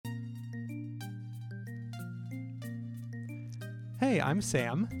Hey, I'm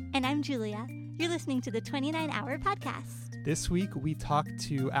Sam. And I'm Julia. You're listening to the 29-Hour Podcast. This week, we talk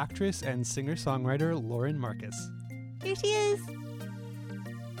to actress and singer-songwriter Lauren Marcus. Here she is.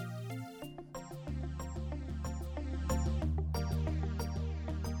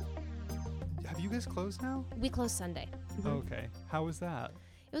 Have you guys closed now? We closed Sunday. Mm-hmm. Okay. How was that?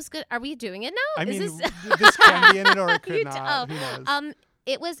 It was good. Are we doing it now? I mean, this can be in it or it could You not. d-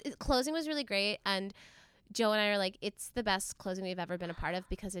 Who knows? Closing was really great, and Joe and I are like, it's the best closing we've ever been a part of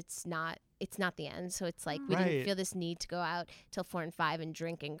because it's not the end. So it's like we Right. didn't feel this need to go out till 4 and 5 and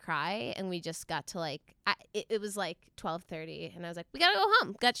drink and cry, and we just got to it was like 12:30, and I was like, we gotta go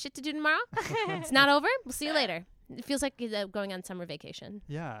home. Got shit to do tomorrow. It's not over. We'll see you later. It feels like going on summer vacation.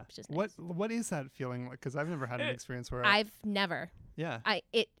 Yeah. Which is nice. What is that feeling like? Because I've never had an experience where I've never. Yeah.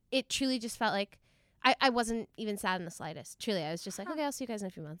 It truly just felt like I wasn't even sad in the slightest. Truly, I was just like, okay, I'll see you guys in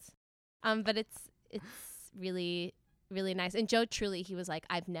a few months. But it's really, really nice. And Joe, truly, he was like,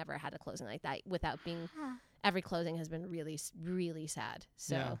 I've never had a closing like that without being. Every closing has been really, really sad.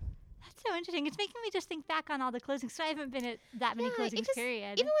 So. Yeah. That's so interesting. It's making me just think back on all the closings. So I haven't been at that many closings,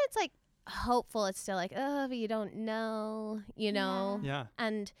 period. Even when it's like hopeful, it's still like, oh, but you don't know, you know? Yeah.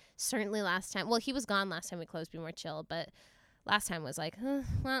 And certainly last time, well, he was gone last time we closed Be More Chill, but last time was like,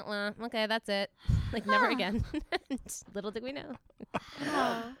 okay, that's it. Like, never again. Little did we know.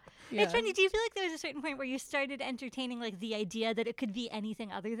 Yeah. It's funny. Do you feel like there was a certain point where you started entertaining like the idea that it could be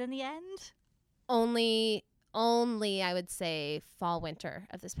anything other than the end? Only I would say fall, winter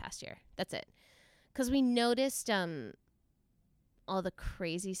of this past year. That's it. Because we noticed all the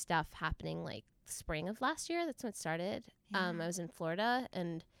crazy stuff happening like spring of last year. That's when it started. Yeah. I was in Florida,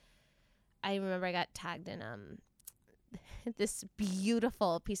 and I remember I got tagged in this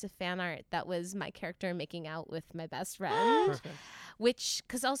beautiful piece of fan art that was my character making out with my best friend. Perfect. Which,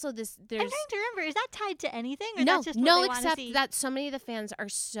 because also there's I'm trying to remember. Is that tied to anything? Or no, that's just what no, they wanna except see? that so many of the fans are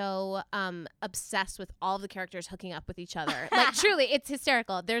so obsessed with all of the characters hooking up with each other. Like, truly, it's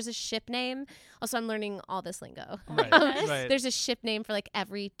hysterical. There's a ship name. Also, I'm learning all this lingo. Right. Right. There's a ship name for like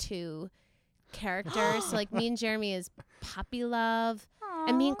every 2 characters. So like me and Jeremy is Puppy Love,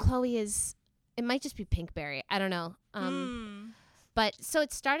 and me and Chloe is, it might just be Pinkberry. I don't know. But so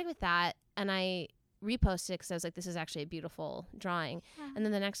it started with that, and I reposted it because I was like, this is actually a beautiful drawing. And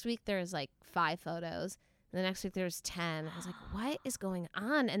then the next week there was like 5 photos. And the next week there was 10. I was like, what is going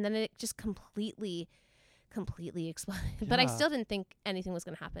on? And then it just completely exploded. But I Yeah. still didn't think anything was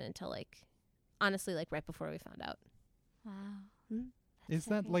going to happen until like, honestly, like right before we found out. Wow. Is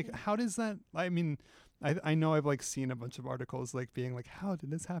so that like, crazy. how does that, I mean, I know I've like seen a bunch of articles like being like, how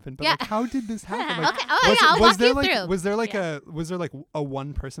did this happen? But Yeah. like, how did this happen? Like, Okay. Oh, yeah. I'll was walk there you like, through. was there like a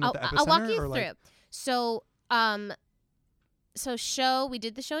one person at the epicenter? I'll walk you or through. like, So, we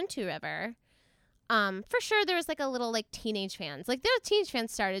did the show in Two River. For sure, there was like a little like teenage fans. Like, there were teenage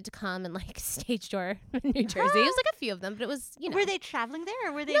fans started to come and like stage door in New Jersey. It was like a few of them, but it was, you know. Were they traveling there,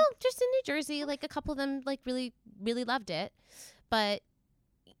 or were they? No, just in New Jersey. Like, a couple of them like really, really loved it. But,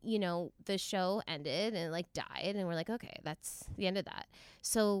 you know, the show ended and like died, and we're like, okay, that's the end of that.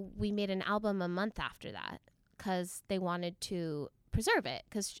 So we made an album a month after that because they wanted to preserve it.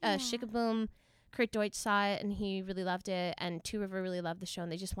 Because Shikaboom, Kurt Deutsch saw it and he really loved it, and Two River really loved the show,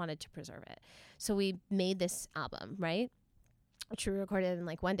 and they just wanted to preserve it. So we made this album, right? Which we recorded in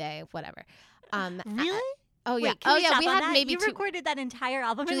like one day, whatever. Really? Oh yeah. Wait, can we stop We on had that? maybe you 2. recorded that entire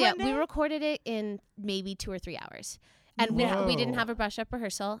album in Julia, one day? we recorded it in maybe 2 or 3 hours. And we didn't Whoa. have a brush up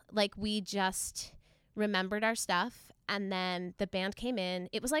rehearsal. Like, we just remembered our stuff, and then the band came in.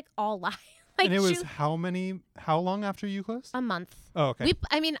 It was like all live. Like, and it was how long after you closed? a month. Oh, okay.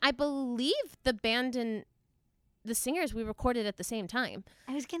 I believe the band and the singers, we recorded at the same time.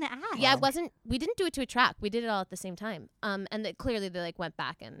 I was gonna ask. Yeah, we didn't do it to a track. We did it all at the same time. And clearly they like went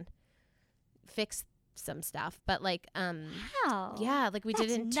back and fixed some stuff. But like, Wow. yeah, like we did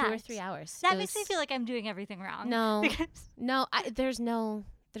That's it in 2 or nuts. 3 hours. That It makes me was- feel like I'm doing everything wrong. No, Because no, there's no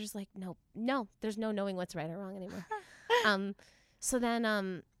knowing what's right or wrong anymore.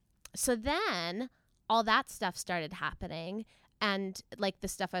 So then all that stuff started happening, and like the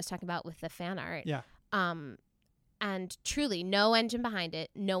stuff I was talking about with the fan art. Yeah. And truly no engine behind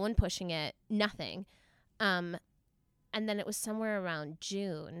it, no one pushing it, nothing. And then it was somewhere around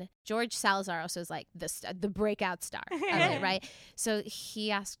June. George Salazar also was like the breakout star of it, right? So he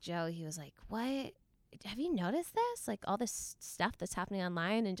asked Joe, he was like, what? Have you noticed this? Like all this stuff that's happening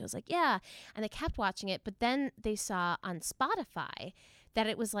online? And Joe's like, yeah. And they kept watching it. But then they saw on Spotify that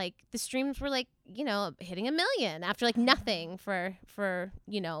it was like the streams were like, you know, hitting 1 million after like nothing for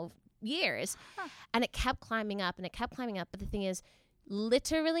you know, years. And it kept climbing up and it kept climbing up. But the thing is,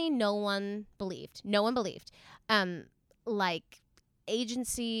 literally no one believed. Like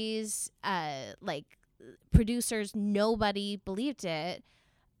agencies, like producers, nobody believed it.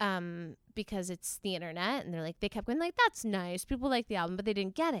 Because it's the internet, and they kept going like, that's nice, people like the album, but they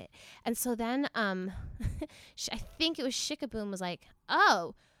didn't get it. And so then I think it was Shikaboom was like,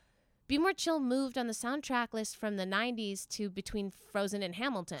 oh, Be More Chill moved on the soundtrack list from the 90s to between Frozen and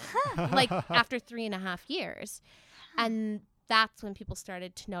Hamilton, like after 3.5 years. And that's when people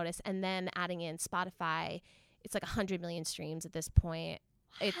started to notice. And then adding in Spotify, it's like 100 million streams at this point.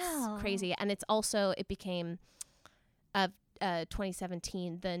 It's crazy. And it's also, it became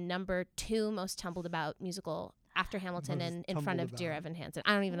 2017, the number 2 most tumbled about musical after Hamilton and in front of Dear Evan Hansen.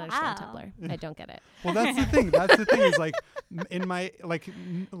 I don't even understand Tumblr. I don't get it. Well, that's the thing. That's the thing is like in my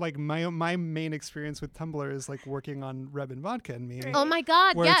my main experience with Tumblr is like working on Reb and Vodka and Me. Oh my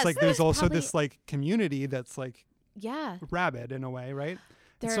God, where yes. it's like there's also this like community that's like yeah, rabid in a way, right?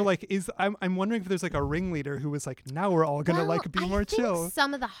 So like I'm wondering if there's like a ringleader who was like, now we're all gonna like be more chill.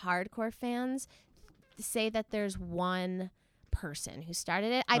 Some of the hardcore fans say that there's one person who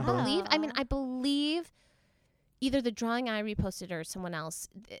started it. I believe either the drawing I reposted or someone else.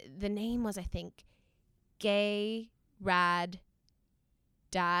 The name was, I think, Gay Rad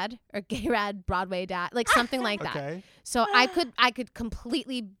Dad or Gay Rad Broadway Dad, like something like that. Okay. So I could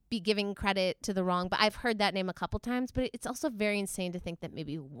completely be giving credit to the wrong, but I've heard that name a couple times. But it's also very insane to think that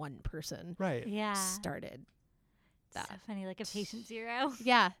maybe one person started that. So funny, like a patient zero.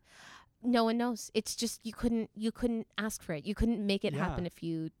 Yeah. No one knows. It's just you couldn't ask for it. You couldn't make it happen if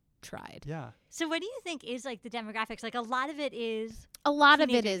you tried. Yeah. So what do you think is like the demographics? Like a lot of it is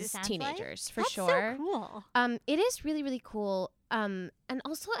teenagers for That's sure. So cool. It is really, really cool. And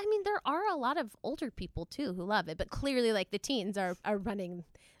also, I mean, there are a lot of older people too who love it, but clearly like the teens are running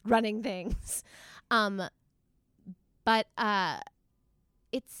things. But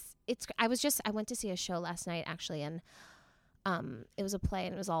it's I went to see a show last night actually, and it was a play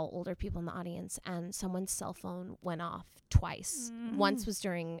and it was all older people in the audience, and someone's cell phone went off twice. Once was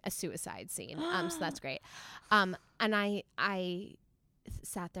during a suicide scene. So that's great. And I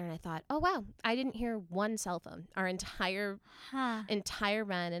sat there and I thought, oh wow, I didn't hear one cell phone our entire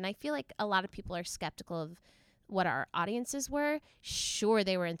run. And I feel like a lot of people are skeptical of what our audiences were. Sure,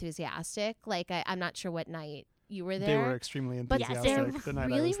 they were enthusiastic. Like I'm not sure what night you were there. They were extremely enthusiastic. But they're the night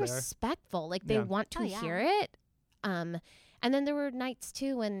really I was there. respectful. Like they want to hear it. And then there were nights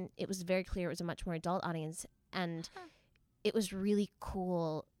too when it was very clear it was a much more adult audience, and it was really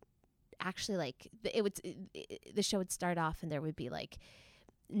cool. Actually, like the show would start off and there would be like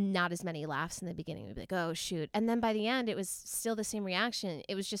not as many laughs in the beginning. We'd be like, oh shoot, and then by the end it was still the same reaction.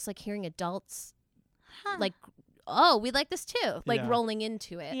 It was just like hearing adults like, oh, we like this too, like rolling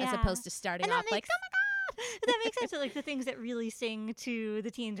into it as opposed to starting off like, oh my god. That makes sense. That, like the things that really sing to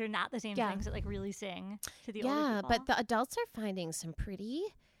the teens are not the same things that like really sing to the older people. Yeah, but the adults are finding some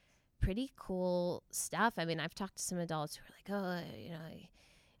pretty cool stuff. I mean, I've talked to some adults who are like, oh, you know,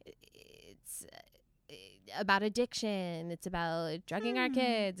 it's about addiction. It's about drugging our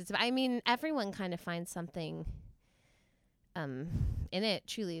kids. It's about, I mean, everyone kind of finds something in it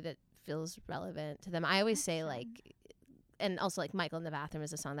truly that feels relevant to them. I always say like, and also like Michael in the Bathroom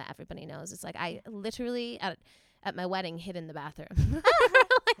is a song that everybody knows. It's like I literally at my wedding hid in the bathroom.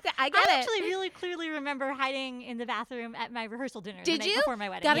 Like, I actually really clearly remember hiding in the bathroom at my rehearsal dinner. Did the night you? Before my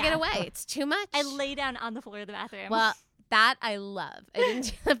wedding. Gotta get away. It's too much. I lay down on the floor of the bathroom. Well, that I love. I didn't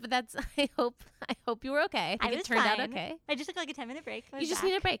do that, but that's. I hope you were okay. I think it turned out okay. I just took like a 10-minute break. You just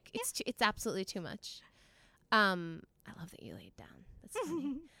need a break. It's absolutely too much. I love that you laid down. That's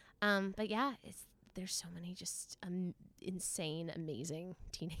funny. But yeah, there's so many just insane, amazing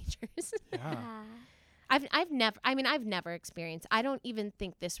teenagers. Yeah. I've never experienced. I don't even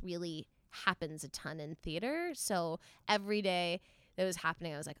think this really happens a ton in theater. So every day that was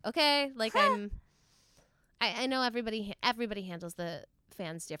happening, I was like, okay, like I know everybody handles the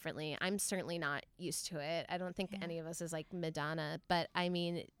fans differently. I'm certainly not used to it. I don't think any of us is like Madonna, but I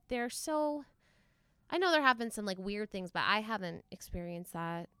mean, I know there have been some like weird things, but I haven't experienced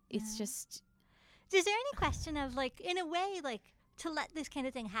that. It's just. Is there any question of like, in a way, like to let this kind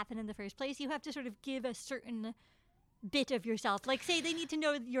of thing happen in the first place, you have to sort of give a certain bit of yourself. Like, say they need to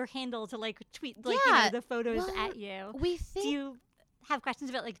know your handle to like tweet like the photos at you. Do you have questions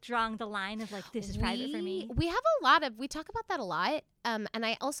about like drawing the line of like this is private for me? We have we talk about that a lot. And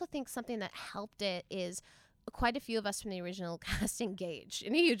I also think something that helped it is quite a few of us from the original cast engaged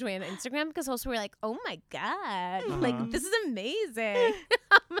in a huge way on Instagram, because also we're like, oh my God, like this is amazing.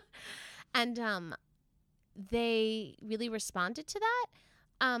 And they really responded to that.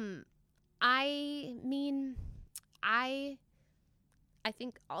 I mean, I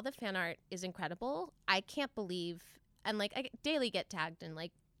think all the fan art is incredible. I can't believe and like I daily get tagged in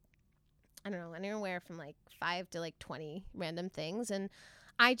like, I don't know, anywhere from like 5 to like 20 random things. And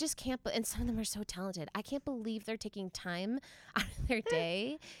I just can't, and some of them are so talented. I can't believe they're taking time out of their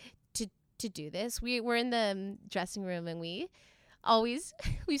day to do this. We're in the dressing room and we've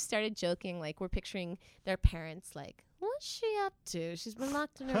started joking, like we're picturing their parents like, what's she up to? She's been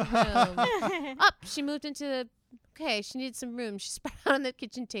locked in her room. She moved into, okay, she needs some room. She's spread out on the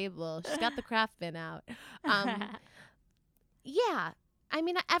kitchen table. She's got the craft bin out. Yeah. I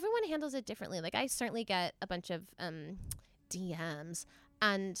mean, everyone handles it differently. Like I certainly get a bunch of DMs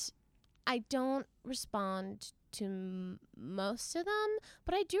and I don't respond to most of them,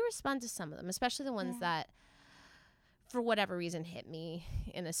 but I do respond to some of them, especially the ones that for whatever reason hit me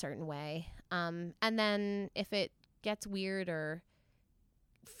in a certain way. And then if it gets weird or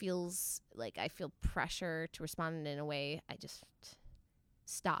feels like I feel pressure to respond in a way, I just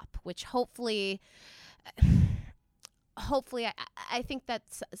stop, which hopefully I think that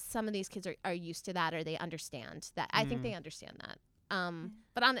some of these kids are used to that, or they understand that. I think they understand that.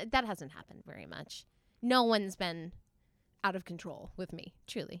 But that hasn't happened very much. No one's been out of control with me,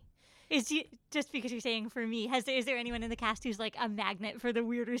 truly. Just because you're saying for me, is there anyone in the cast who's like a magnet for the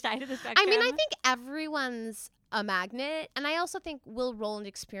weirder side of the spectrum? I mean, I think everyone's a magnet, and I also think Will Rowland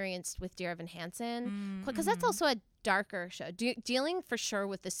experienced with Dear Evan Hansen, because that's also a darker show, dealing for sure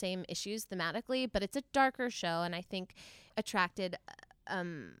with the same issues thematically, but it's a darker show, and I think attracted a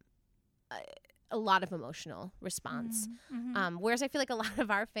lot of emotional response. Whereas I feel like a lot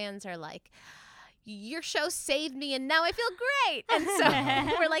of our fans are like, your show saved me and now I feel great. And so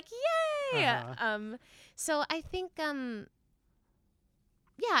we're like, yay. So I think,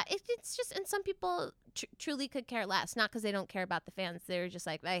 it's just, and some people truly could care less, not because they don't care about the fans. They're just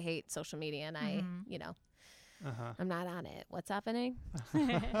like, I hate social media and I'm not on it. What's happening?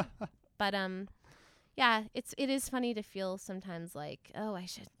 But it is funny to feel sometimes like, oh,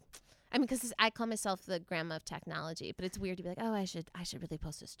 I mean, because I call myself the grandma of technology, but it's weird to be like, oh, I should really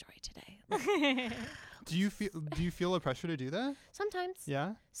post a story today. Like, do you feel a pressure to do that? Sometimes.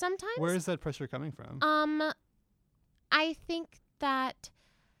 Yeah. Sometimes. Where is that pressure coming from? I think that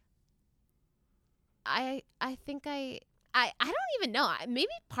I don't even know.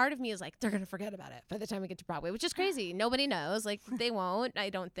 Maybe part of me is like, they're gonna forget about it by the time we get to Broadway, which is crazy. Nobody knows. Like they won't. I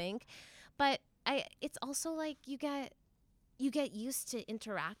don't think. But it's also like you get used to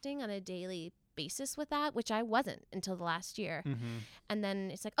interacting on a daily basis with that, which I wasn't until the last year. And then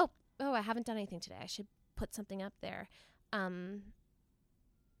it's like, oh, I haven't done anything today. I should put something up there.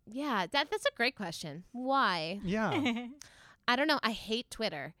 Yeah, that's a great question. Why? Yeah. I don't know. I hate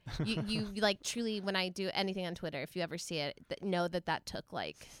Twitter. You like truly, when I do anything on Twitter, if you ever see it, know that took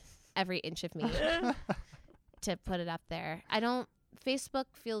like every inch of me to put it up there. Facebook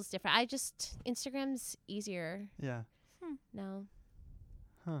feels different. Instagram's easier. Yeah. No.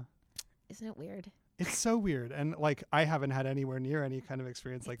 Huh. Isn't it weird? It's so weird. And like, I haven't had anywhere near any kind of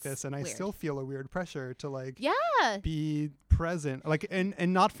experience like this. And I still feel a weird pressure to like, be present. Like,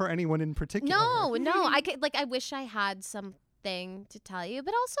 and not for anyone in particular. No. I wish I had something to tell you,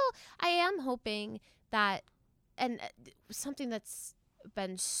 but also I am hoping that, and something that's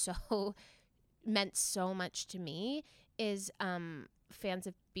been meant so much to me is, fans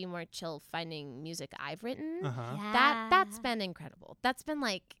of Be More Chill finding music I've written. That's been incredible. That's been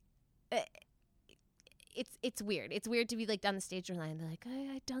like, it's weird. It's weird to be like down the stage line. They're like,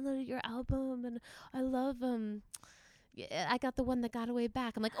 I downloaded your album and I love I got the one that got away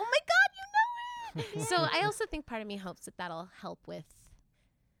back. I'm like, oh my God, you know it. So I also think part of me hopes that'll help with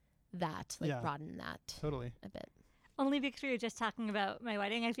that, like broaden that totally a bit. Only because we were just talking about my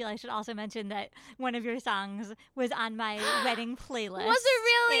wedding, I feel I should also mention that one of your songs was on my wedding playlist. Was it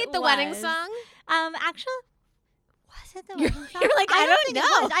really the wedding song? Actually, was it the wedding song? You're like, I don't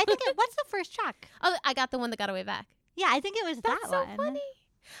know. I think what's the first track? Oh, I got the one that got away back. Yeah, I think it was that one. That's so funny.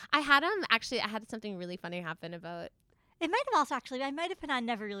 I had something really funny happen about. It might have also I might have put on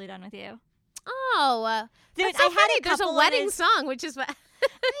Never Really Done With You. Oh, dude, that's so funny. There's a wedding song, which is what.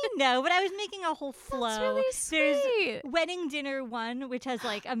 I know, but I was making a whole flow. That's really sweet. There's Wedding Dinner 1, which has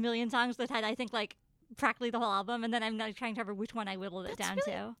like a million songs that had, I think, like practically the whole album, and then I'm not trying to remember which one I whittled it down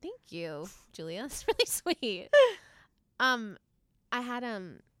to. Thank you, Julia. That's really sweet. I had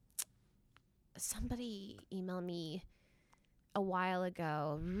somebody email me a while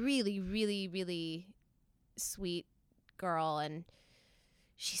ago, really, really, really sweet girl, and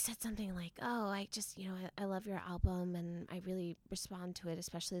she said something like, oh, I just, I love your album and I really respond to it,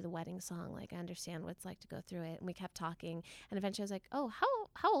 especially the wedding song. Like, I understand what it's like to go through it. And we kept talking. And eventually I was like, oh,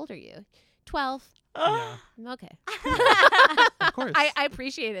 how old are you? 12. Yeah. Okay. Of course. I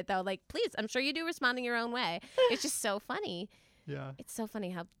appreciate it though. Like, please, I'm sure you do respond in your own way. It's just so funny. Yeah. It's so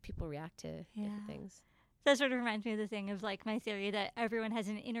funny how people react to different things. That sort of reminds me of the thing of like my theory that everyone has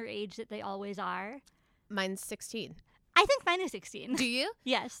an inner age that they always are. Mine's 16. I think mine is 16. Do you?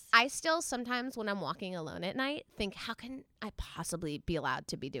 Yes. I still sometimes when I'm walking alone at night think, how can I possibly be allowed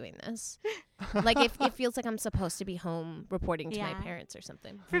to be doing this? Like it feels like I'm supposed to be home reporting to my parents or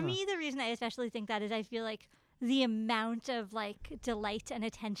something. For me, the reason I especially think that is I feel like the amount of like delight and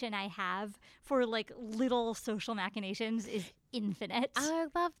attention I have for like little social machinations is infinite. I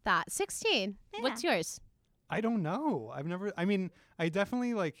love that. 16. Yeah. What's yours? I don't know. I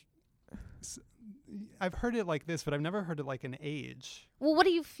definitely like, I've heard it like this, but I've never heard it like an age. Well, what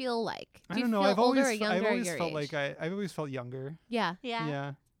do you feel like? Do I don't you know. feel I've older always, or younger I've always your felt age? like I've always felt younger. Yeah.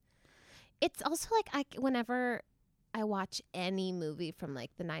 Yeah. It's also like whenever I watch any movie from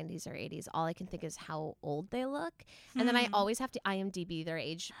like the 90s or 80s, all I can think is how old they look. And then I always have to IMDb their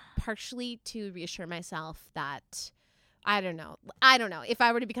age, partially to reassure myself that I don't know. If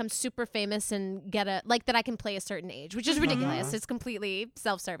I were to become super famous and get that I can play a certain age, which is ridiculous. It's completely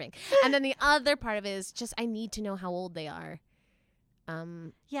self-serving. And then the other part of it is just I need to know how old they are.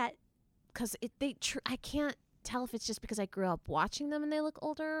 Because I can't tell if it's just because I grew up watching them and they look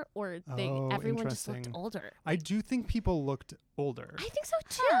older, or everyone just looked older. I do think people looked older. I think so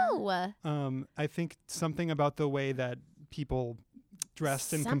too. I think something about the way that people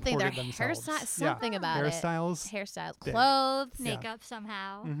dressed and comported themselves. Something about hairstyles, clothes, makeup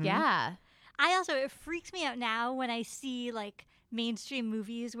somehow. Mm-hmm. Yeah. It freaks me out now when I see like mainstream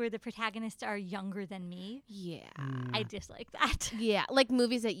movies where the protagonists are younger than me. Yeah. I dislike that. Yeah, like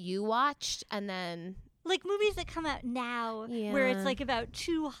movies that you watched and then like movies that come out now where it's like about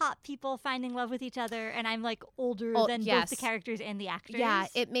two hot people finding love with each other and I'm like older than both the characters and the actors. Yeah,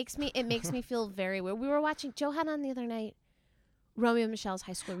 it makes me feel very weird. We were watching Joe had on the other night Romeo and Michelle's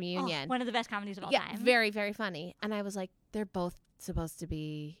high school reunion. One of the best comedies of all time. Very, very funny. And I was like, they're both supposed to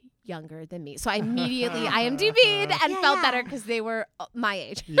be younger than me. So I immediately IMDb'd and felt better because they were my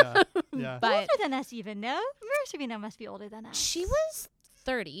age. Yeah. But older than us even, no? Marissa Vino must be older than us. She was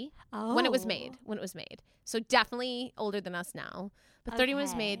 30 when it was made. So definitely older than us now. But 30 when it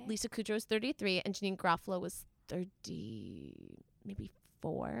was made. Lisa Kudrow was 33 and Janine Garofalo was 30, maybe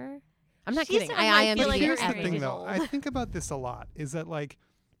 4. I'm not kidding. I am. Here's the thing, though. I think about this a lot. Is that like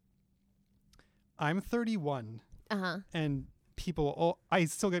I'm 31, and I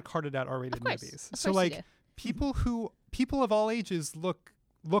still get carded at R-rated movies. So like people of all ages look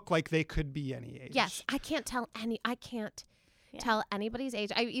like they could be any age. Yes, I can't tell tell anybody's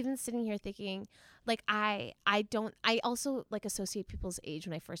age. I'm even sitting here thinking, like I also like associate people's age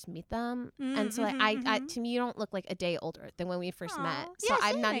when I first meet them, and so I to me you don't look like a day older than when we first met. So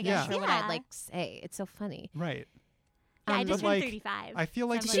I'm not even sure what I'd like say. It's so funny. Right. Yeah, I just turned 35. I feel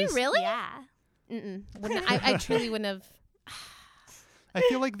like did you really? Yeah. I truly wouldn't have. I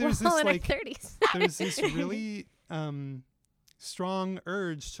feel like there's this like 30s. there's this really strong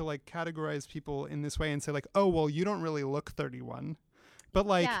urge to like categorize people in this way and say like, oh well, you don't really look 31, but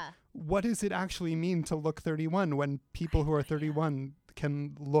like. Yeah. What does it actually mean to look 31 when people who are 31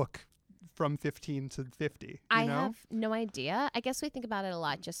 can look from 15 to 50? I have no idea. I guess we think about it a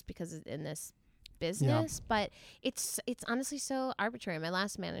lot just because in this business, but it's honestly so arbitrary. My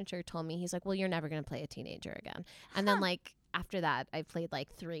last manager told me, he's like, well, you're never going to play a teenager again. And then like after that, I played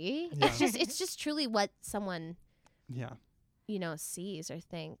like 3. Yeah. It's just truly what someone, sees or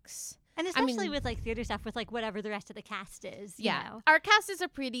thinks. And especially with like theater stuff, with like whatever the rest of the cast is. You know. Our cast is a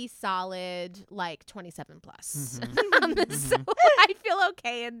pretty solid, like 27 plus. So I feel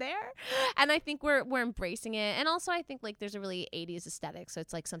okay in there, and I think we're embracing it. And also, I think like there's a really 80s aesthetic, so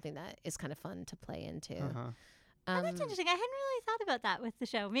it's like something that is kind of fun to play into. That's interesting. I hadn't really thought about that with the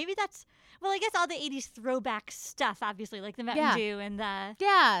show. Maybe I guess all the 80s throwback stuff, obviously, like the Mountain Dew and the...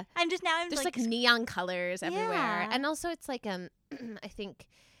 Yeah. There's like neon colors everywhere. And also it's like, I think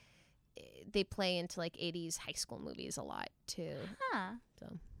they play into like 80s high school movies a lot too. So.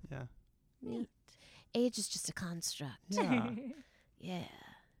 Yeah. Neat. Age is just a construct. Yeah.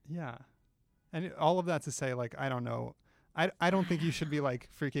 Yeah. And all of that to say, like, I don't know. I don't think you should be like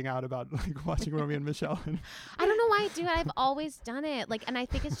freaking out about like watching Romeo and Michelle. I don't know why I do it. I've always done it. Like, and I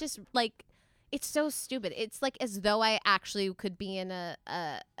think it's just like, it's so stupid. It's like as though I actually could be in a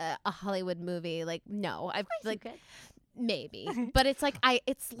Hollywood movie. Like, no, I've like maybe, but it's like I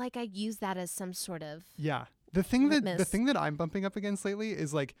use that as some sort of The thing that I'm bumping up against lately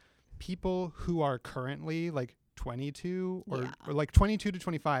is like people who are currently like 22 or like 22 to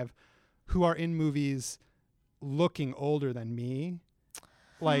 25 who are in movies looking older than me.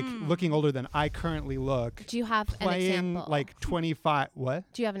 like looking older than I currently look. Do you have an playing example? like 25?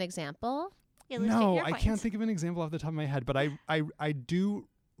 What? Do you have an example? No, I can't think of an example off the top of my head, but I do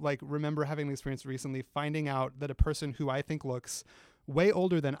like remember having the experience recently, finding out that a person who I think looks way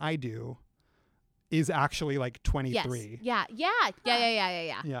older than I do is actually like 23. Yes. Yeah.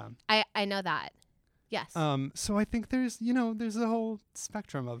 I know that. Yes. So I think there's a whole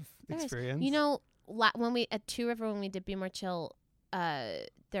spectrum of experience. You know, when we at Two River, when we did Be More Chill,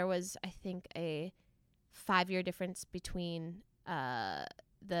 there was, I think, a 5-year difference between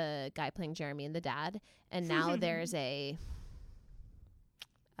the guy playing Jeremy and the dad, and now there's a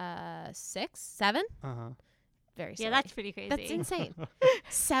 6, 7. Very silly. Yeah, that's pretty crazy. That's insane.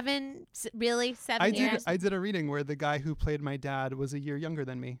 7, really? 7 years? I did a reading where the guy who played my dad was a year younger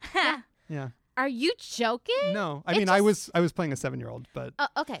than me. Yeah. Are you joking? No, I mean I was playing a 7-year-old, but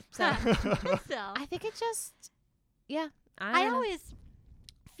okay. So I think it just, yeah. I always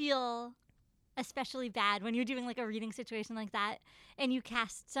feel especially bad when you're doing like a reading situation like that, and you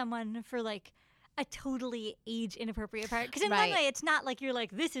cast someone for like a totally age inappropriate part. Because in one way, it's not like you're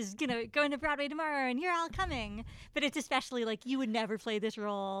like, this is going to Broadway tomorrow and you're all coming. But it's especially like you would never play this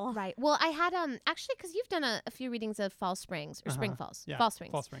role. Right. Well, I had actually, because you've done a few readings of Fall Springs or Spring Falls. Yeah. Fall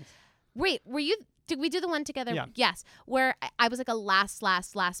Springs. Fall Springs. Wait, did we do the one together? Yeah. Yes. Where I was like a last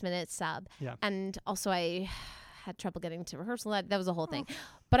minute sub. Yeah. And also I had trouble getting to rehearsal. That was a whole thing.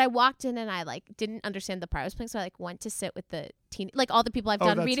 But I walked in and I like didn't understand the part I was playing, so I like went to sit with the like all the people I've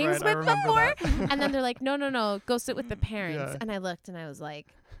done readings with before. And then they're like, no, go sit with the parents. Yeah. And I looked and I was like,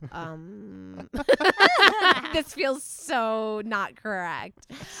 this feels so not correct.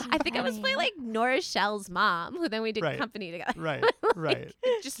 I think I was playing like Nora Shell's mom, who then we did company together. Right. Right.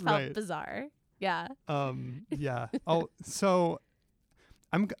 It just felt bizarre. Yeah. Yeah. So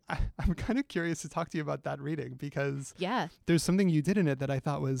I'm kind of curious to talk to you about that reading, because there's something you did in it that I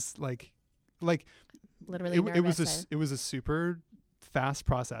thought was like literally it was a super fast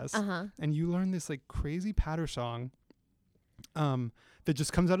process, and you learned this like crazy patter song that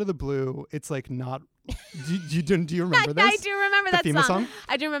just comes out of the blue. It's like not. Do you remember this? I do remember that song.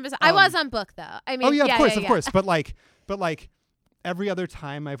 I do remember. I was on book though. I mean, of course. But like every other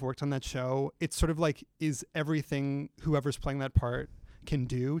time I've worked on that show, it's sort of like is everything whoever's playing that part can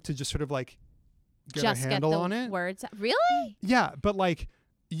do to just sort of like get a handle on it. Words, really? Yeah, but like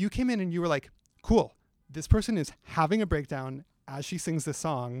you came in and you were like, cool, this person is having a breakdown as she sings this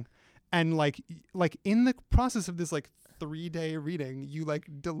song, and like in the process of this like 3-day reading, you like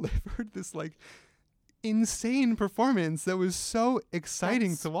delivered this like insane performance that was so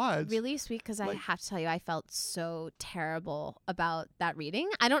exciting to watch. Really sweet, because I have to tell you, I felt so terrible about that reading.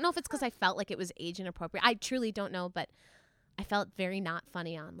 I don't know if it's because I felt like it was age inappropriate. I truly don't know, but I felt very not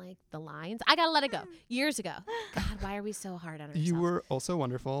funny on like the lines. I gotta let it go. Years ago. God, why are we so hard on ourselves? You were also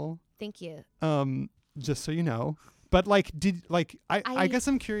wonderful. Thank you. Just so you know. But like I guess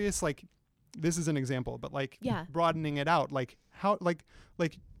I'm curious, like this is an example, but like broadening it out, like how like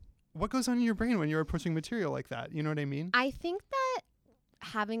what goes on in your brain when you're approaching material like that? You know what I mean? I think that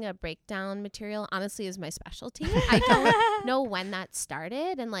having a breakdown material honestly is my specialty. I don't know when that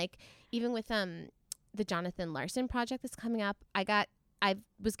started, and like even with the Jonathan Larson project that's coming up, I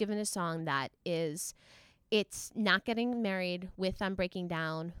was given a song that it's not getting married with Breaking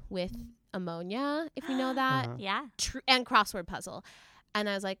Down with Ammonia, if you know that. Yeah. And Crossword Puzzle. And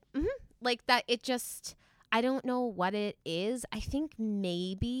I was like, like that, it just, I don't know what it is. I think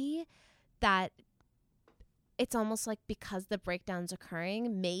maybe that it's almost like because the breakdown's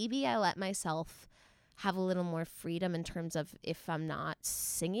occurring, maybe I let myself have a little more freedom in terms of if I'm not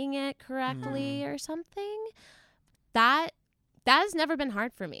singing it correctly or something. That has never been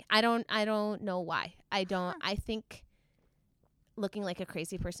hard for me. I don't know why. I think looking like a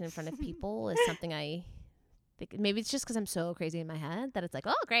crazy person in front of people is something I think maybe it's just because I'm so crazy in my head that it's like,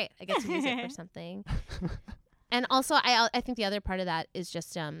 oh great, I get to use it for something. And also I think the other part of that is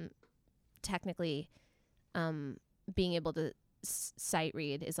just technically being able to sight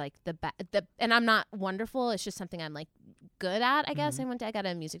read is like the and I'm not wonderful, it's just something I'm like good at, I guess. I got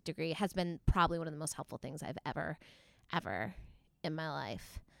a music degree. It has been probably one of the most helpful things I've ever in my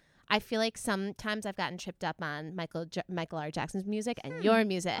life. I feel like sometimes I've gotten tripped up on Michael R. Jackson's music and your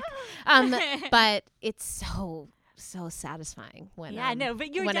music, but it's so satisfying when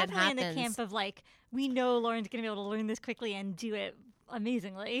but you're definitely in the camp of like, we know Lauren's gonna be able to learn this quickly and do it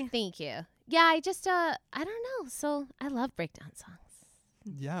amazingly. Thank you. Yeah, I just I don't know. So I love breakdown songs.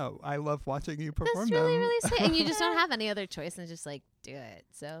 Yeah, I love watching you perform them. That's really, really sweet. And you just don't have any other choice and just like do it.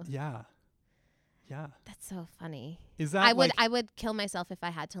 So yeah. Yeah. That's so funny. Is that I would kill myself if I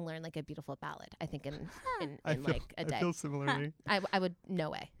had to learn like a beautiful ballad. I think in like a day. I feel similarly. I would, no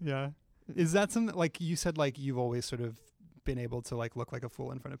way. Yeah. Is that something, like you said, like you've always sort of been able to like look like a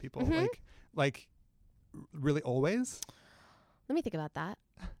fool in front of people? Mm-hmm. Like really always? Let me think about that.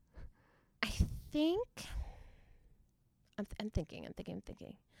 I think I'm thinking.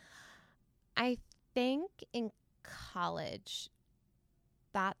 I think in college,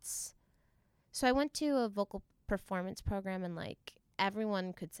 so I went to a vocal performance program and like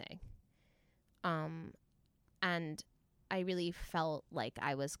everyone could sing. And I really felt like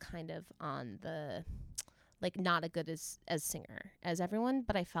I was kind of on the, like not as good as singer as everyone,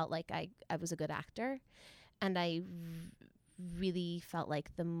 but I felt like I was a good actor. And I really felt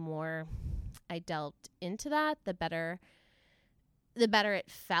like the more I delved into that, the better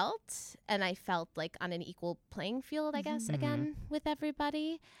it felt. And I felt like on an equal playing field, I guess, again, with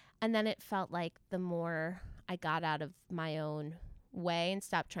everybody. And then it felt like the more I got out of my own way and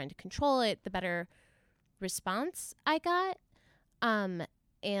stopped trying to control it, the better response I got. And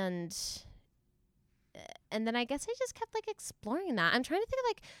then I guess I just kept like exploring that. I'm trying to think of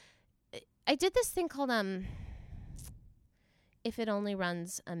like, I did this thing called If It Only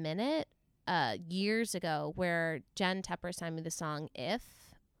Runs a Minute years ago, where Jen Tepper signed me the song If.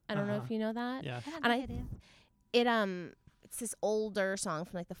 I don't know if you know that. Yeah. It's this older song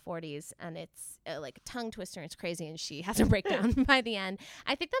from like the 40s, and it's like a tongue twister, and it's crazy, and she has a breakdown by the end.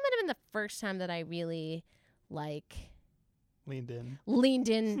 I think that might have been the first time that I really like leaned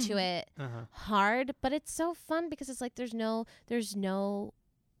into it hard. But it's so fun because it's like there's no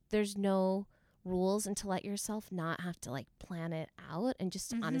rules, and to let yourself not have to like plan it out, and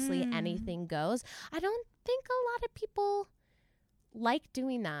just honestly anything goes. I don't think a lot of people like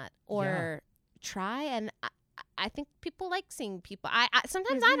doing that or try, and I think people like seeing people. I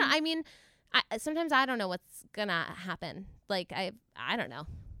sometimes I don't. I mean, sometimes I don't know what's gonna happen. Like I don't know.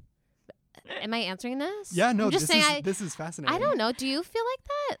 Am I answering this? Yeah, no. This is fascinating. I don't know. Do you feel like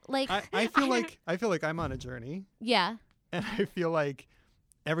that? Like I feel like I'm on a journey. Yeah. And I feel like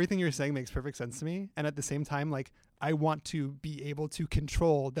everything you're saying makes perfect sense to me. And at the same time, like I want to be able to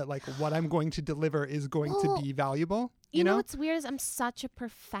control that, like what I'm going to deliver is going to be valuable. You know what's weird is I'm such a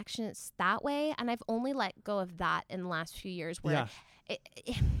perfectionist that way, and I've only let go of that in the last few years, where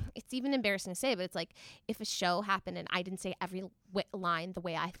it's even embarrassing to say, but it's like if a show happened and I didn't say every line the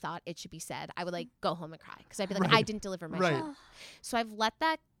way I thought it should be said, I would like go home and cry because I'd be like, I didn't deliver my show. So I've let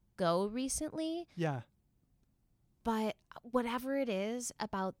that go recently. Yeah. But whatever it is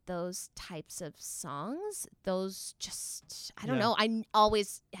about those types of songs, those just, I don't know. I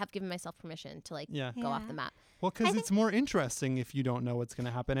always have given myself permission to like go off the map. Well, because it's more interesting if you don't know what's going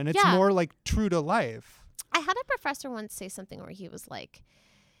to happen. And it's more like true to life. I had a professor once say something where he was like,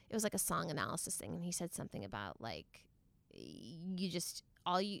 it was like a song analysis thing. And he said something about like,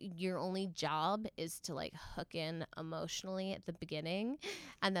 your only job is to like hook in emotionally at the beginning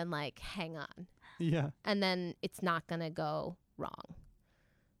and then like hang on. Yeah. And then it's not going to go wrong.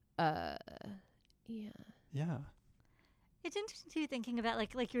 Yeah. It's interesting too, thinking about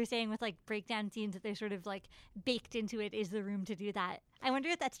like you were saying with like breakdown scenes, that they're sort of like baked into it is the room to do that. I wonder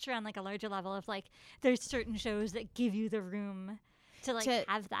if that's true on like a larger level of like there's certain shows that give you the room to like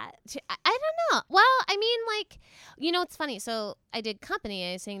have that. I don't know. Well, I mean, like, you know, it's funny. So I did Company,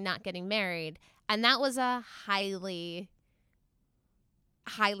 I was saying Not Getting Married, and that was a highly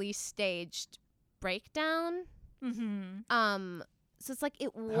staged breakdown. So it's like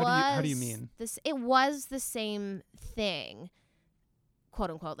it was. How do you mean? It was the same thing, quote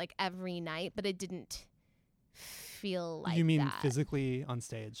unquote, like every night, but it didn't feel like. You mean that. Physically on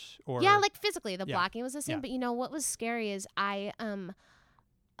stage, or like physically, the blocking was the same. But you know what was scary is I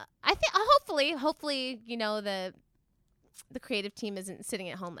think hopefully you know the creative team isn't sitting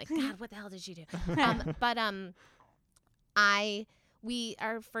at home like, God, what the hell did you do? But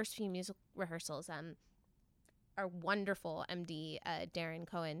our first few music rehearsals, our wonderful MD, Darren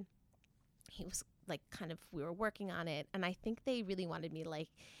Cohen, he was like we were working on it, and I think they really wanted me to like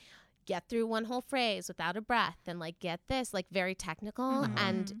get through one whole phrase without a breath and like get this like very technical,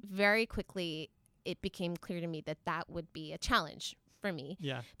 and very quickly it became clear to me that would be a challenge for me.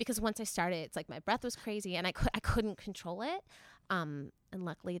 Yeah. Because once I started, it's like my breath was crazy and I couldn't control it. And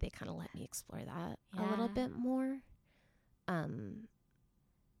luckily they kind of let me explore that a little bit more.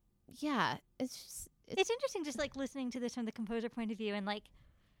 It's interesting just like listening to this from the composer point of view and like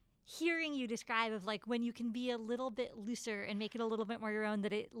hearing you describe of like when you can be a little bit looser and make it a little bit more your own,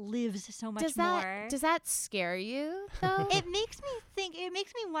 that it lives so much more. Does that scare you though? It makes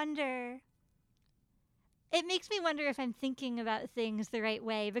me wonder if I'm thinking about things the right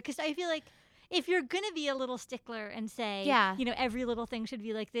way, because I feel like if you're going to be a little stickler and say, you know, every little thing should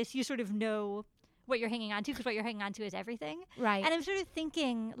be like this, you sort of know what you're hanging on to, because what you're hanging on to is everything. Right. And I'm sort of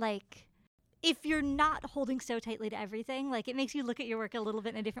thinking, like, if you're not holding so tightly to everything, like, it makes you look at your work a little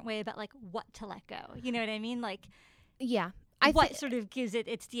bit in a different way about, like, what to let go. You know what I mean? Like, what sort of gives it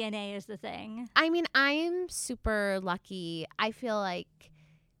its DNA is the thing. I mean, I'm super lucky. I feel like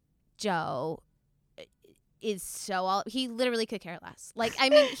Joe is so he literally could care less. Like, I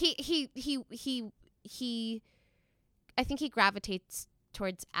mean, he I think he gravitates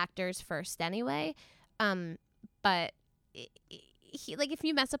towards actors first anyway. But he, like, if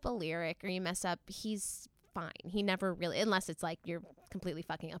you mess up a lyric or you mess up, he's fine. He never really, unless it's like you're completely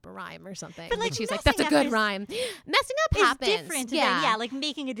fucking up a rhyme or something. But, like, she's like, that's a good rhyme. Messing up happens. It's different than, like,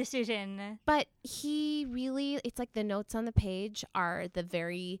 making a decision. But he really, it's like the notes on the page are the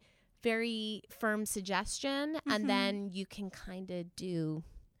very, very firm suggestion, and then you can kind of do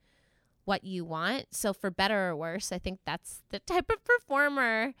what you want. So for better or worse, I think that's the type of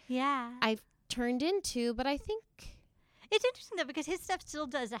performer I've turned into. But I think it's interesting, though, because his stuff still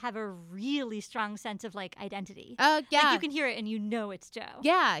does have a really strong sense of, like, identity. Yeah. Like, you can hear it and you know it's Joe.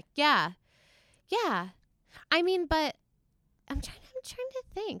 Yeah. I mean, but I'm trying to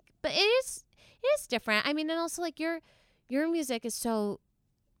think. But it is different. I mean, and also, like, your music is so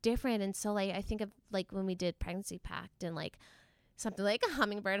different. And so, like, I think of, like, when we did Pregnancy Pact and, like, something like a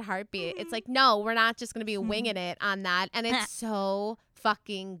Hummingbird Heartbeat. It's like, no, we're not just going to be winging it on that. And it's so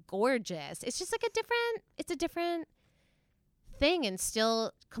fucking gorgeous. It's just like a different thing, and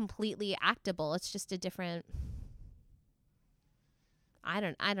still completely actable. It's just a different, I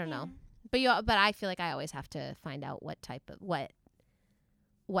don't know. But I feel like I always have to find out what type of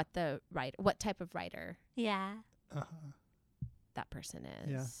type of writer that person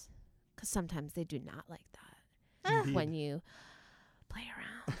is. Yeah. Cuz sometimes they do not like that. When you play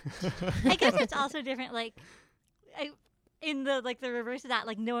around. I guess it's also different, like, in the, like, the reverse of that,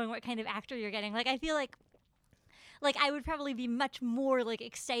 like, knowing what kind of actor you're getting. Like, I feel like I would probably be much more, like,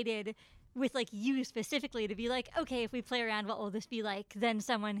 excited with, like, you specifically to be like, okay, if we play around, what will this be like, than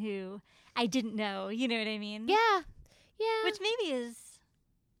someone who I didn't know. You know what I mean? Yeah. Which maybe is,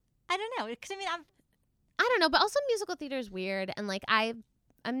 I don't know, because I mean, I don't know, but also musical theater is weird, and, like, I'm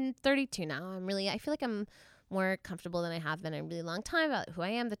 32 now. I feel like I'm more comfortable than I have been in a really long time about who I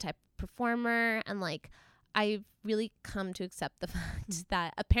am, the type of performer, and, like, I've really come to accept the fact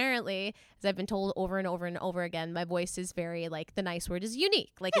that apparently, as I've been told over and over and over again, my voice is very, like, the nice word is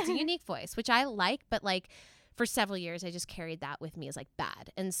unique. Like, it's a unique voice, which I like, but, like, for several years, I just carried that with me as, like,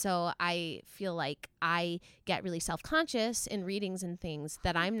 bad. And so I feel like I get really self-conscious in readings and things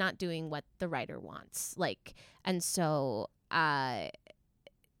that I'm not doing what the writer wants. Like, and so I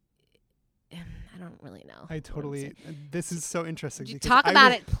don't really know. This is so interesting. Talk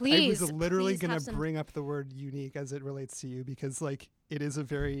about it, please. I was literally going to bring up the word unique as it relates to you, because, like, it is a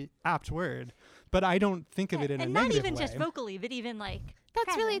very apt word, but I don't think of it in a negative way. And not even just vocally, but even, like,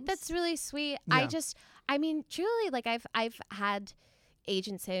 that's really sweet. Yeah. I mean, truly, like, I've had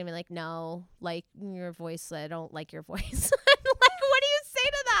agents say to me, like, no, like, your voice, I don't like your voice. Like, what do you say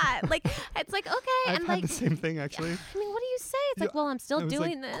to that? Like, it's like, okay. I've and, had like, the same thing, actually. I mean, what do you say? It's like, well, I'm still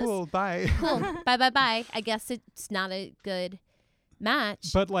doing this. Cool, bye. Cool, bye. I guess it's not a good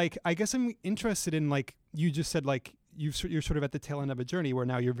match. But, like, I guess I'm interested in, like, you just said, like, you're sort of at the tail end of a journey where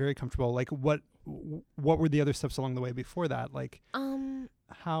now you're very comfortable. Like, what were the other steps along the way before that? Like, how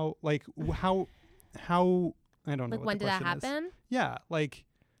I don't know. Like, when did that happen? Is. Yeah, like,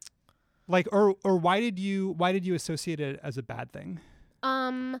 or why did you associate it as a bad thing?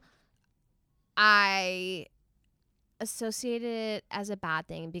 I associated it as a bad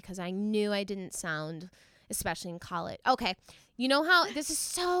thing because I knew I didn't sound, especially in college. Okay, you know how this is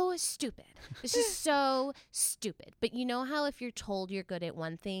so stupid. But you know how if you're told you're good at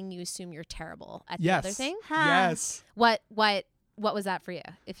one thing, you assume you're terrible at the other thing? Yes. What was that for you?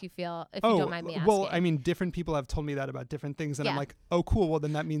 If you don't mind me asking. Well, I mean, different people have told me that about different things, and I'm like, oh, cool. Well,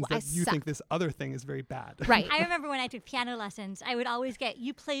 then that means that you think this other thing is very bad. Right. I remember when I took piano lessons, I would always get,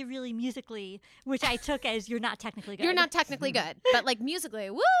 you play really musically, which I took as you're not technically good. You're not technically good, but, like, musically,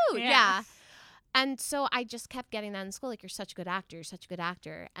 woo, yeah. And so I just kept getting that in school, like, you're such a good actor.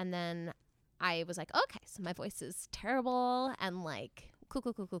 And then I was like, okay, so my voice is terrible, and, like, cool.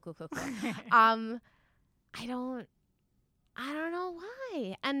 I don't know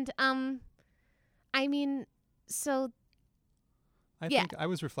why. And I mean, so I think I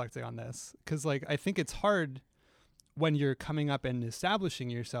was reflecting on this because, like, I think it's hard when you're coming up and establishing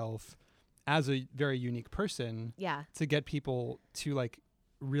yourself as a very unique person to get people to, like,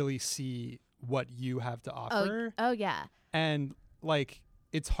 really see what you have to offer. Oh yeah. And, like,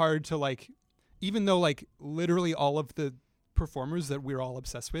 it's hard to, like, even though like literally all of the performers that we're all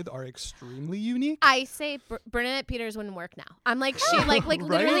obsessed with are extremely unique. I say Bernadette Peters wouldn't work now. I'm like, she like Right?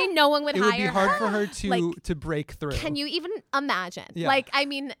 literally no one would hire her. It would be hard for her to Like, to break through. Can you even imagine? Yeah. Like, I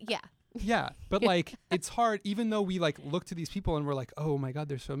mean, yeah. Yeah, but like it's hard, even though we like look to these people and we're like, oh my God,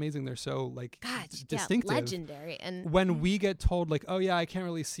 they're so amazing, they're so like distinctive, legendary. And when we get told like, oh yeah, I can't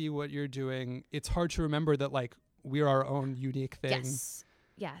really see what you're doing, it's hard to remember that like we're our own unique thing.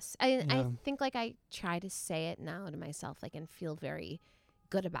 Yes. I think like I try to say it now to myself, like, and feel very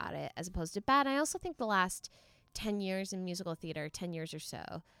good about it as opposed to bad. I also think the last 10 years in musical theater, 10 years or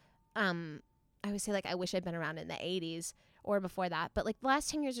so, I would say like I wish I'd been around in the 80s or before that, but like the last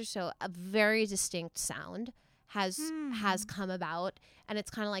 10 years or so, a very distinct sound has come about, and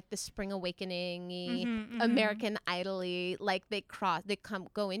it's kind of like the Spring Awakening, American Idol-y, like they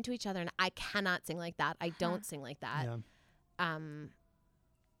go into each other, and I cannot sing like that. I don't sing like that. Yeah.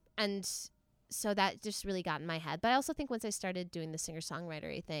 And so that just really got in my head. But I also think once I started doing the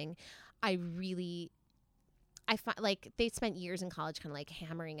singer-songwriter thing, I find like they spent years in college kind of like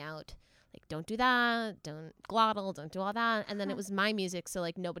hammering out, like, don't do that, don't glottal, don't do all that. And then it was my music, so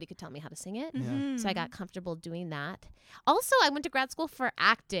like nobody could tell me how to sing it. Yeah. So I got comfortable doing that. Also, I went to grad school for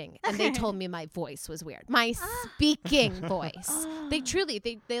acting, and they told me my voice was weird. My speaking voice.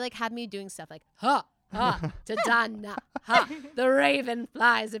 They like had me doing stuff like, ha, to Donna, ha, the raven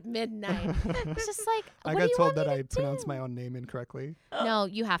flies at midnight. It's just like, I got told that I pronounced my own name incorrectly. No,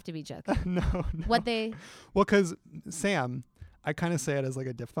 you have to be joking. No. What they? Well, because Sam, I kind of say it as like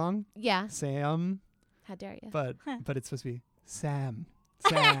a diphthong. Yeah. Sam. How dare you? But it's supposed to be Sam.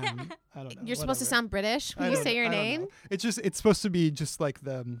 I don't know. You're supposed to sound British when you say your name. It's supposed to be just like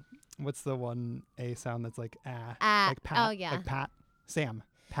the what's the one A sound that's like like Pat. Oh yeah. Like Pat. Sam.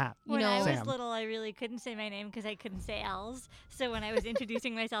 Pat. When I was Sam. little, I really couldn't say my name because I couldn't say L's. So when I was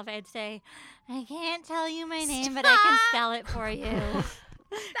introducing myself, I'd say, I can't tell you my name, but I can spell it for you.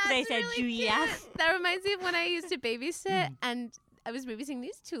 I said really Julia. Cute. That reminds me of when I used to babysit, and I was babysitting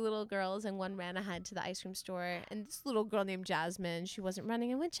these two little girls, and one ran ahead to the ice cream store, and this little girl named Jasmine, she wasn't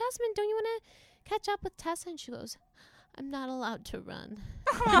running. I went, Jasmine, don't you want to catch up with Tessa? And she goes, I'm not allowed to run.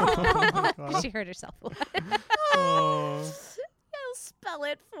 She hurt herself. I'll spell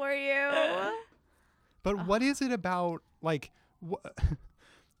it for you. But what is it about, like,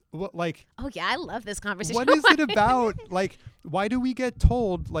 what like? Oh yeah, I love this conversation. What is it about? Like, why do we get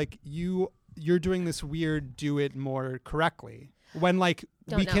told like you're doing this weird, do it more correctly, when like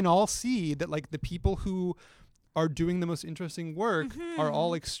can all see that like the people who are doing the most interesting work are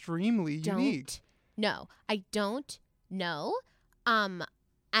all extremely unique. No, I don't know. And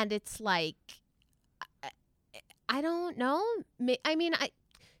it's like, I don't know. I mean, I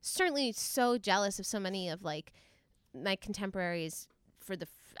certainly so jealous of so many of like my contemporaries for the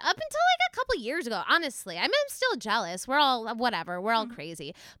up until like a couple years ago. Honestly, I mean, I'm still jealous. We're all whatever. We're all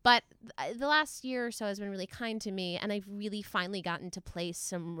crazy. But the last year or so has been really kind to me, and I've really finally gotten to play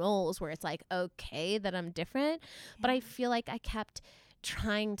some roles where it's like okay that I'm different, but I feel like I kept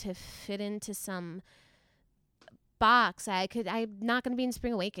trying to fit into some box. I'm not going to be in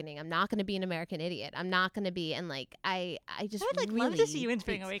Spring Awakening. I'm not going to be an American Idiot. I'm not going to be, and like I just would like really love to see you in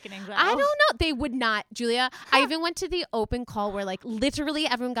Spring Awakening. Though. I don't know. They would not, Julia. I even went to the open call where like literally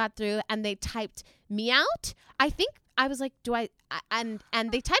everyone got through and they typed me out. I think I was like, and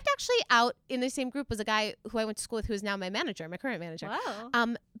they typed actually out in the same group was a guy who I went to school with who is now my manager, my current manager.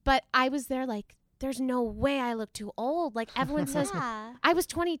 Wow. But I was there like, there's no way I look too old. Like everyone says, I was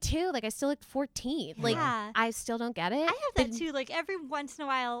 22. Like I still look 14. Like I still don't get it. I have that too. Like every once in a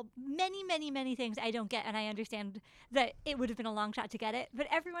while, many things I don't get, and I understand that it would have been a long shot to get it. But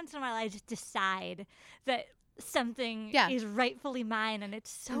every once in a while, I just decide that something is rightfully mine, and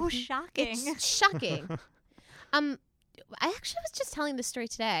it's so shocking. It's shocking. I actually was just telling this story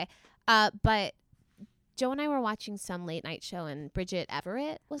today, but Joe and I were watching some late night show, and Bridget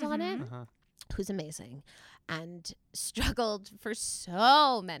Everett was on it. Who's amazing and struggled for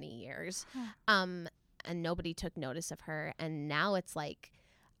so many years. And nobody took notice of her. And now it's like,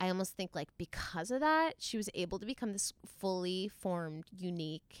 I almost think like because of that, she was able to become this fully formed,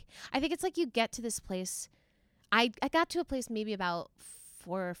 unique. I think it's like you get to this place. I got to a place maybe about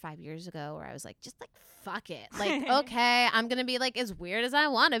 4 or 5 years ago where I was like, just like, fuck it. Like, okay, I'm going to be like as weird as I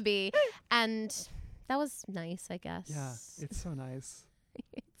want to be. And that was nice, I guess. Yeah, it's so nice.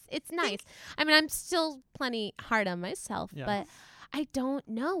 It's nice. I mean, I'm still plenty hard on myself, but I don't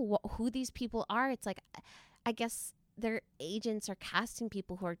know who these people are. It's like, I guess their agents are casting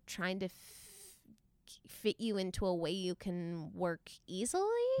people who are trying to fit you into a way you can work easily.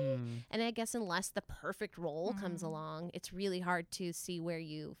 And I guess unless the perfect role comes along, it's really hard to see where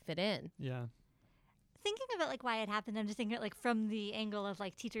you fit in. Yeah. thinking about like why it happened, I'm just thinking like from the angle of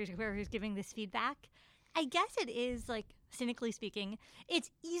like teachers or whoever's giving this feedback. I guess it is like, cynically speaking,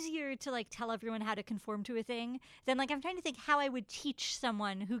 it's easier to like tell everyone how to conform to a thing than like I'm trying to think how I would teach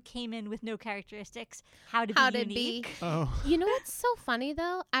someone who came in with no characteristics how to be unique. Oh. You know what's so funny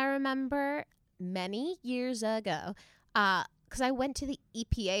though? I remember many years ago, because I went to the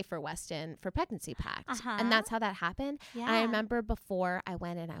EPA for Weston for Pregnancy Pact, and that's how that happened. Yeah. And I remember before I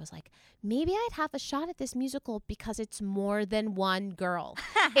went in, I was like, maybe I'd have a shot at this musical because it's more than one girl.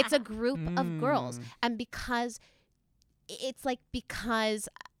 It's a group of girls, and because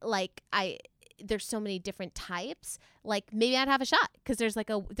there's so many different types, like maybe I'd have a shot because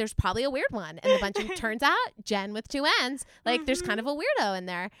there's probably a weird one, and the bunch of turns out Jen with 2 N's, like there's kind of a weirdo in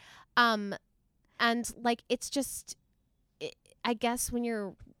there, and like it's just. I guess when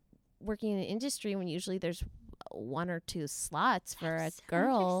you're working in an industry, when usually there's 1 or 2 slots for a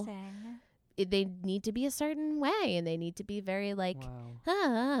girl, they need to be a certain way, and they need to be very like, What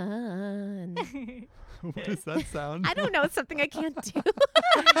does that sound? I don't know. It's something I can't do.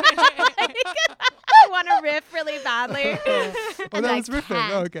 I want to riff really badly. Oh, that was riffing.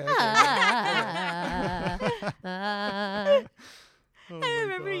 Oh, okay. I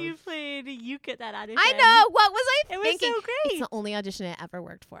remember you played uke at that audition. I know. What was I It thinking? was so great. It's the only audition I ever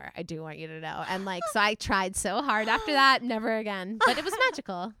worked for. I do want you to know. And like, so I tried so hard after that. Never again. But it was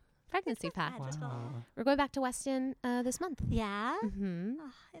magical. Pregnancy Pact. Magical. We're going back to Weston this month. Yeah? Mm-hmm.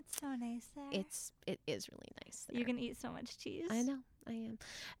 Oh, it's so nice there. It is really nice there. You can eat so much cheese. I know. I am.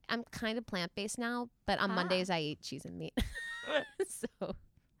 I'm kind of plant-based now, but on Mondays I eat cheese and meat. So...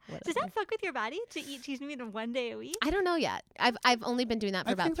 Whatever. Does that fuck with your body to eat cheese and meat on 1 day a week? I don't know yet. I've only been doing that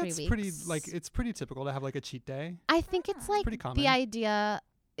for about 3 weeks. It's pretty typical to have like a cheat day. I think it's like pretty common. The idea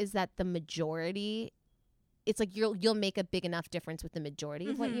is that the majority, it's like you'll make a big enough difference with the majority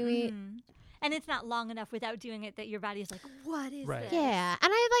of what you eat. And it's not long enough without doing it that your body's like, what is this? Yeah.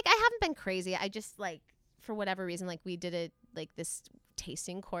 And I haven't been crazy. I just like, for whatever reason, like we did it like this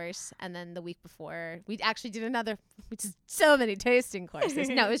tasting course, and then the week before we actually did another, which is so many tasting courses.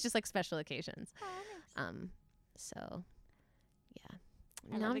 No, it was just like special occasions. Oh, nice. So yeah.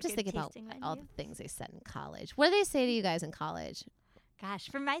 I Now love I'm a just good thinking about tasting all menu. the things they said in college. What did they say to you guys in college? Gosh,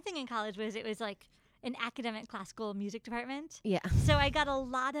 for my thing in college it was like an academic classical music department. Yeah. So I got a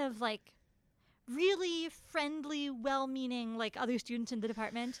lot of like really friendly, well-meaning, like other students in the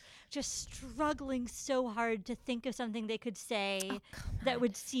department just struggling so hard to think of something they could say that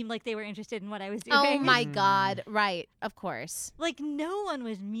would seem like they were interested in what I was doing. Oh my God. Right. Of course. Like no one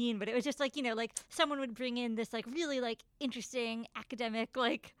was mean, but it was just like, you know, like someone would bring in this like really like interesting academic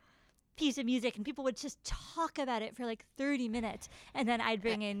like piece of music, and people would just talk about it for like 30 minutes, and then I'd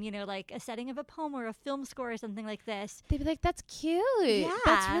bring in, you know, like a setting of a poem or a film score or something like this. They'd be like, that's cute. Yeah.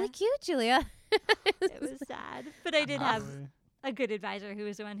 That's really cute, Julia. It was sad, but I did have a good advisor who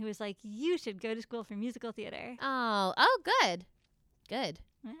was the one who was like, you should go to school for musical theater. Oh, good. Good.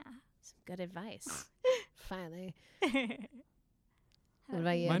 Yeah. Some good advice. Finally. What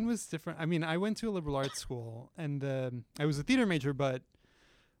about you? Mine was different. I mean, I went to a liberal arts school, and I was a theater major, but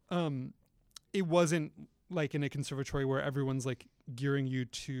it wasn't like in a conservatory where everyone's like gearing you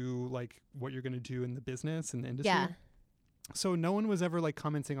to like what you're going to do in the business and the industry. Yeah. So no one was ever like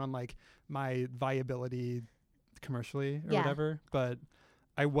commenting on like my viability commercially or whatever, but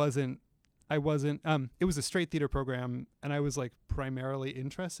it was a straight theater program, and I was like primarily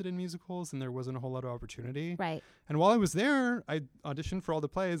interested in musicals, and there wasn't a whole lot of opportunity. Right. And while I was there, I auditioned for all the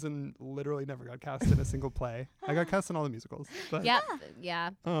plays and literally never got cast in a single play. I got cast in all the musicals. But, Yeah. Yeah.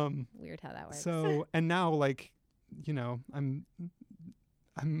 Weird how that works. So, and now like, you know, I'm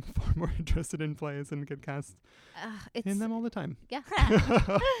far more interested in plays and get cast in them all the time. Yeah.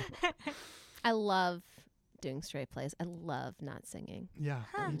 I love doing straight plays. I love not singing. Yeah,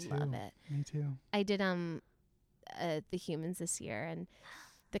 I me too. love it. Me too. I did The Humans this year, and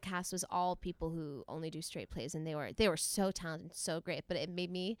the cast was all people who only do straight plays, and they were so talented, so great. But it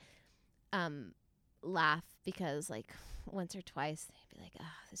made me laugh because like once or twice they'd be like, "Oh,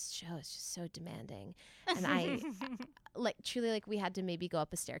 this show is just so demanding," and I like truly like we had to maybe go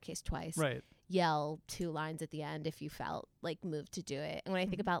up a staircase twice, Right. yell 2 lines at the end if you felt like moved to do it. And when I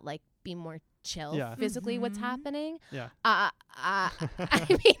think about like being more chill physically what's happening, I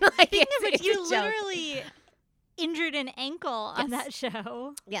mean like it's you a joke. literally injured an ankle on that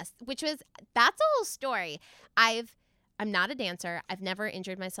show. Yes, that's a whole story. I'm not a dancer. I've never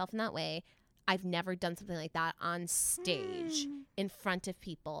injured myself in that way. I've never done something like that on stage in front of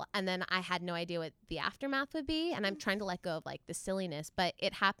people. And then I had no idea what the aftermath would be. And I'm trying to let go of like the silliness, but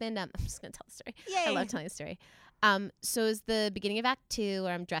it happened. I'm just going to tell the story. Yay. I love telling the story. So it's the beginning of Act 2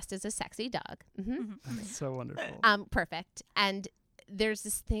 where I'm dressed as a sexy dog. That's so wonderful. Perfect. And there's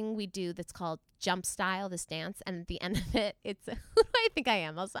this thing we do that's called jump style, this dance. And at the end of it, it's who do I think I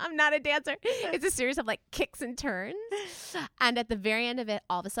am? Also, I'm not a dancer. It's a series of like kicks and turns. And at the very end of it,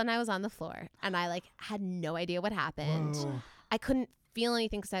 all of a sudden I was on the floor and I like had no idea what happened. Whoa. I couldn't feel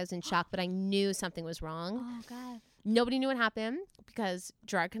anything because I was in shock, but I knew something was wrong. Oh, God. Nobody knew what happened because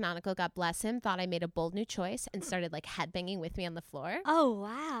Gerard Canonical, God bless him, thought I made a bold new choice and started like headbanging with me on the floor. Oh,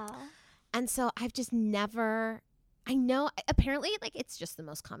 wow. And so I've just never, I know, apparently like it's just the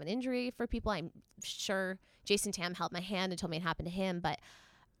most common injury for people. I'm sure Jason Tam held my hand and told me it happened to him, but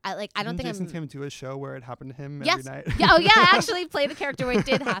I don't think Jason Tam do a show where it happened to him yes. every night? Yeah, oh yeah, I actually played the character where it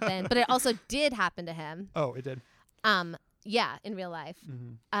did happen, but it also did happen to him. Oh, it did? Yeah, in real life.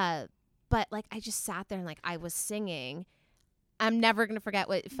 Mm-hmm. But like I just sat there and like I was singing. I'm never going to forget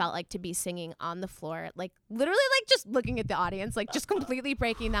what it felt like to be singing on the floor, like literally like just looking at the audience, like just completely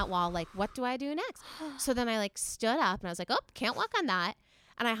breaking that wall. Like, what do I do next? So then I like stood up and I was like, oh, can't walk on that.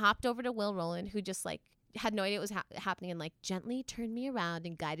 And I hopped over to Will Rowland, who just like had no idea what was happening and like gently turned me around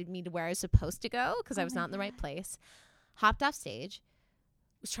and guided me to where I was supposed to go because I was not in the right place. Hopped off stage,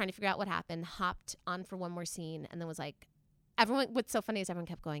 was trying to figure out what happened, hopped on for one more scene, and then was like, what's so funny is everyone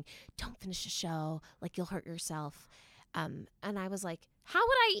kept going, don't finish the show, like you'll hurt yourself. And I was like, how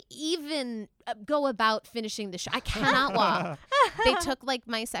would I even go about finishing the show? I cannot walk. They took like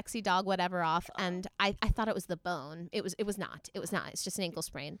my sexy dog whatever off, and I thought it was the bone. It was not. It's just an ankle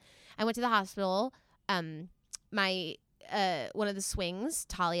sprain. I went to the hospital. My one of the swings,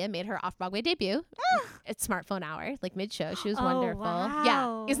 Talia, made her off-Broadway debut at Smartphone Hour, like mid-show. She was wonderful. Wow.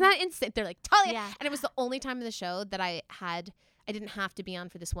 Yeah. Isn't that instant? They're like, Talia. Yeah. And it was the only time in the show that I didn't have to be on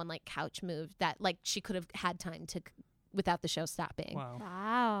for this one like couch move that like she could have had time to without the show stopping.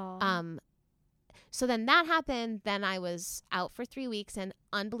 Wow. So then that happened. Then I was out for 3 weeks and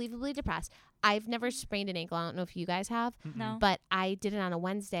unbelievably depressed. I've never sprained an ankle. I don't know if you guys have. No. But I did it on a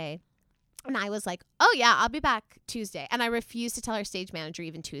Wednesday. And I was like, oh, yeah, I'll be back Tuesday. And I refused to tell our stage manager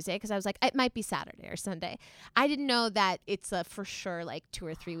even Tuesday because I was like, it might be Saturday or Sunday. I didn't know that it's a for sure like 2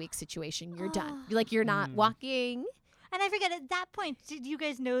 or 3 week situation. You're done. Like you're not walking. And I forget, at that point, did you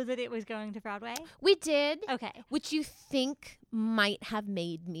guys know that it was going to Broadway? We did. Okay. Which you think might have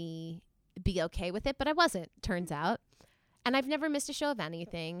made me be okay with it, but I wasn't, turns out. And I've never missed a show of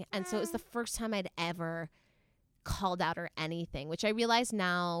anything. And so it was the first time I'd ever called out or anything, which I realize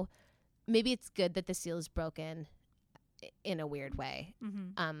now maybe it's good that the seal is broken in a weird way.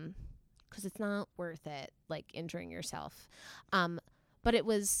 Because it's not worth it, like injuring yourself. But it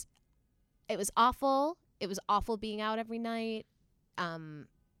was awful. It was awful being out every night.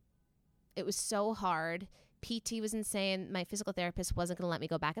 It was so hard. PT was insane. My physical therapist wasn't going to let me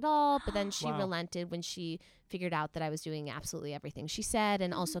go back at all. But then she relented when she figured out that I was doing absolutely everything she said.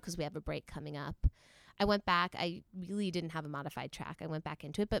 And also because we have a break coming up. I went back. I really didn't have a modified track. I went back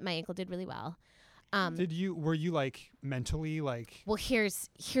into it, but my ankle did really well. Were you like mentally like? Well, here's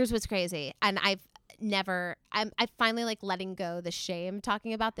what's crazy. And I'm finally like letting go the shame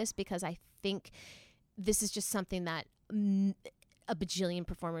talking about this because I think this is just something that a bajillion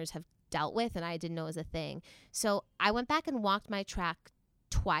performers have dealt with, and I didn't know it was a thing. So I went back and walked my track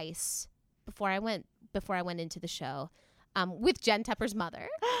twice before I went into the show with Jen Tepper's mother.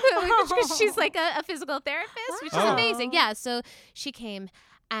 She's like a physical therapist, which is amazing. Yeah, so she came,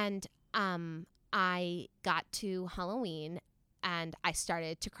 and I got to Halloween, and I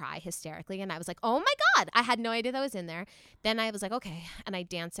started to cry hysterically, and I was like, oh my God, I had no idea that was in there. Then I was like, okay, and I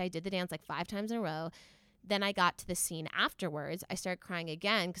did the dance like 5 times in a row. Then I got to the scene afterwards. I started crying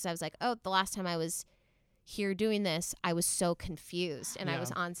again because I was like, oh, the last time I was here doing this, I was so confused, and I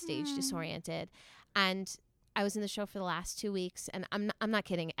was on stage disoriented. And I was in the show for the last 2 weeks, and I'm not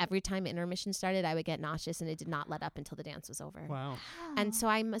kidding. Every time intermission started, I would get nauseous, and it did not let up until the dance was over. Wow. And so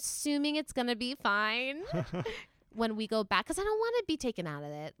I'm assuming it's going to be fine when we go back, because I don't want to be taken out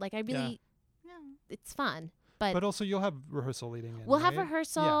of it. Like, I really, it's fun. But also you'll have rehearsal leading in, we'll right? have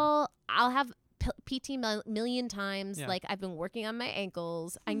rehearsal. Yeah. I'll have PT million times. Yeah. Like, I've been working on my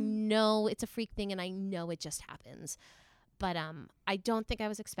ankles. I know it's a freak thing, and I know it just happens. But I don't think I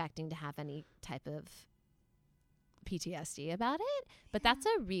was expecting to have any type of PTSD about it, but that's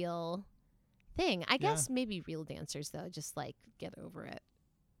a real thing. I guess maybe real dancers though just like get over it.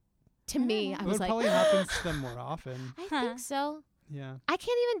 To me, I was like, it probably happens to them more often. I think so. Yeah. I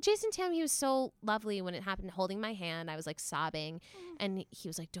can't even. Jason Tam, he was so lovely when it happened, holding my hand. I was like sobbing, and he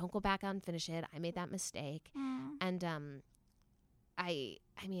was like, "Don't go back out and finish it. I made that mistake." And I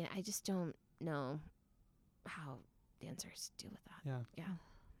mean, I just don't know how dancers deal with that.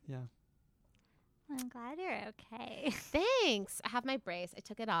 Yeah. I'm glad you're okay. Thanks. I have my brace. I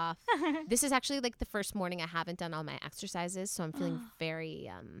took it off. This is actually like the first morning I haven't done all my exercises, so I'm feeling very,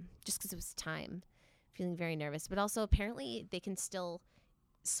 just because it was time, feeling very nervous. But also apparently they can still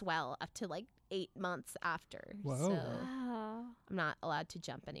swell up to like 8 months after. Whoa. So Wow. I'm not allowed to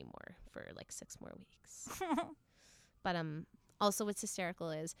jump anymore for like 6 more weeks. But also what's hysterical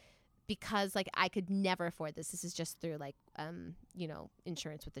is because like I could never afford this. This is just through like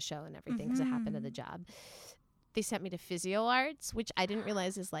insurance with the show and everything because it happened at the job. They sent me to physio arts, which I didn't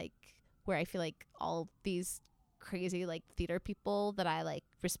realize is like where I feel like all these crazy like theater people that I like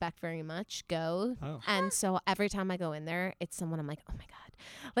respect very much go. Oh. And so every time I go in there, it's someone I'm like, oh my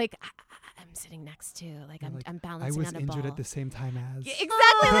god, like I'm sitting next to, like I'm balancing I was on a injured ball. at the same time as. Yeah,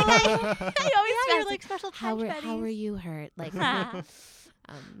 exactly. Like I always You're ask, like special how trench are buddies. you hurt? Like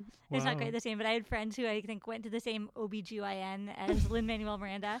It's not Wow. quite the same, but I had friends who I think went to the same OBGYN as Lin-Manuel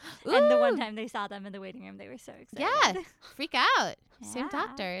Miranda. And the one time they saw them in the waiting room, they were so excited. yeah, freak out. Same Yeah.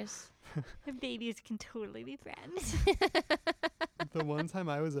 doctors. The babies can totally be friends. The one time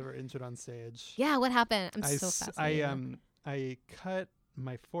I was ever injured on stage, Yeah, what happened? I'm I so s- fascinated. I cut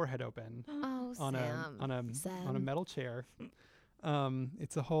my forehead open Oh, on Sam. on a Sam. metal chair.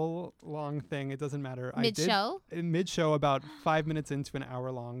 It's a whole long thing. It doesn't matter. Mid-show? Mid show, about 5 minutes into an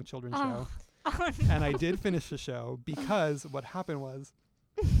hour-long children's show. Oh, no. And I did finish the show because what happened was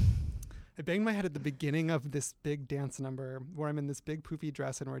I banged my head at the beginning of this big dance number where I'm in this big poofy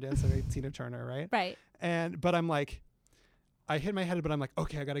dress and we're dancing like Tina Turner, right? Right. But I'm like, I hit my head, but I'm like,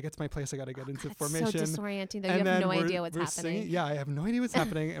 okay, I got to get to my place. I got to get into It's formation. so disorienting, though. And You have then no idea what's we're happening. Singing. Yeah, I have no idea what's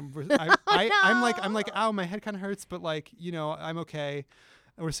happening. And Oh, I'm no. like, ow, my head kind of hurts, but like, I'm okay.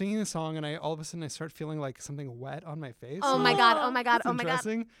 And we're singing a song, and all of a sudden I start feeling like something wet on my face. Oh my god! Oh my god! It's Oh my god!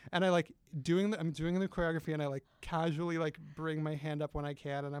 interesting. And I like I'm doing the choreography, and I like casually like bring my hand up when I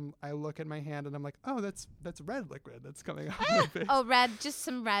can, and I look at my hand, and I'm like, oh, that's red liquid that's coming out of my face. Oh, red, just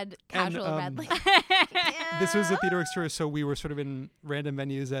some red, casual red. Like, This was a theater exterior, so we were sort of in random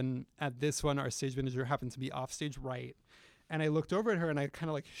venues, and at this one, our stage manager happened to be off stage right. And I looked over at her and I kind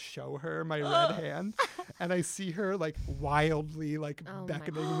of like show her my red hand, and I see her like wildly like Oh my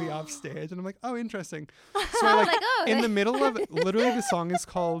beckoning me off stage, and I'm like, oh, interesting. So I like oh, in the middle of literally the song is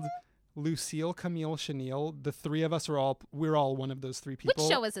called Lucille, Camille, Chenille. The three of us we're all one of those three people. which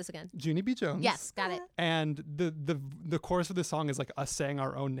show was this again? Junie B. Jones. Yes, got it. And the chorus of the song is like us saying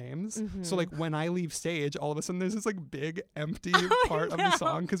our own names. Mm-hmm. So like when I leave stage, all of a sudden there's this like big empty part of the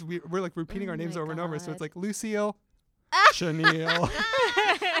song because we're like repeating Oh our names my over and over. So God. it's like Lucille, Chenille.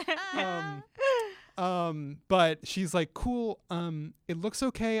 But she's like, cool. It looks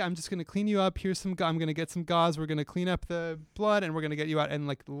okay. I'm just gonna clean you up. Here's some. I'm gonna get some gauze. We're gonna clean up the blood, and we're gonna get you out. And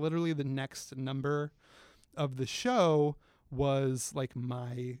like literally the next number of the show was like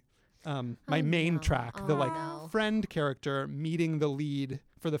my main track, the like friend character meeting the lead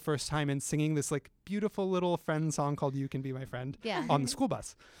for the first time and singing this like beautiful little friend song called "You Can Be My Friend" Yeah. on the school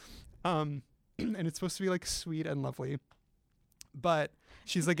bus. And it's supposed to be like sweet and lovely, but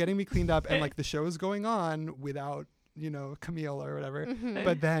she's like getting me cleaned up, and like the show is going on without Camille or whatever. Mm-hmm.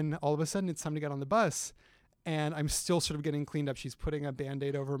 But then all of a sudden it's time to get on the bus, and I'm still sort of getting cleaned up. She's putting a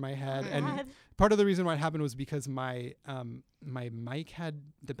Band-Aid over my head, and God. part of the reason why it happened was because my mic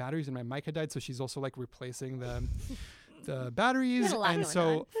the batteries in my mic had died, so she's also like replacing the batteries. There's a lot And going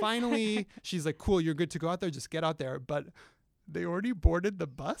so on. finally she's like, cool, you're good to go out there, just get out there. But they already boarded the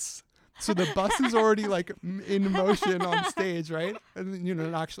bus. So the bus is already like in motion on stage, right? And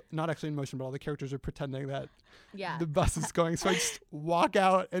not actually in motion, but all the characters are pretending that Yeah. the bus is going. So I just walk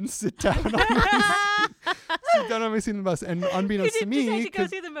out and sit down on my seat in the bus. And unbeknownst to You didn't me, just have to go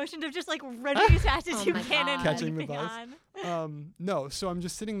through the motion of just like running as fast as Oh you my can God. and Catching the moving bus. on. no, so I'm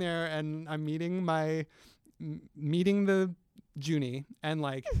just sitting there and I'm meeting the Junie, and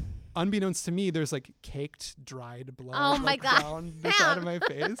like unbeknownst to me, there's like caked, dried blood Oh my like, God. down the side of my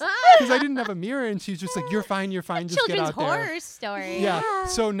face because I didn't have a mirror, and she's just like, you're fine, just get Children's out there. horror story. Yeah.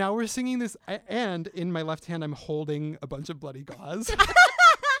 So now we're singing this, and in my left hand, I'm holding a bunch of bloody gauze.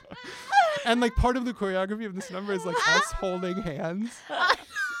 And like part of the choreography of this number is like us holding hands.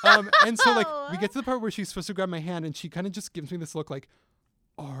 And so like we get to the part where she's supposed to grab my hand, and she kind of just gives me this look like,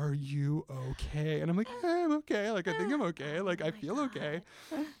 are you okay? And I'm like, I'm okay. Like, I think I'm okay. Like, I feel okay.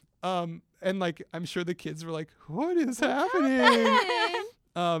 And like, I'm sure the kids were like, what is happening?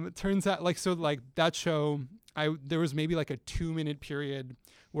 It turns out like that show, there was maybe like a 2-minute period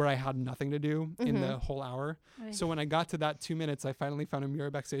where I had nothing to do in the whole hour. Right. So when I got to that 2 minutes, I finally found a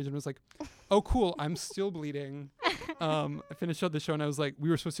mirror backstage and was like, oh, cool, I'm still bleeding. I finished out the show and I was like, we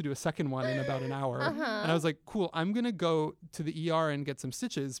were supposed to do a second one in about an hour. And I was like, cool, I'm going to go to the ER and get some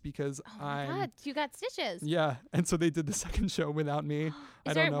stitches because God, you got stitches. Yeah. And so they did the second show without me.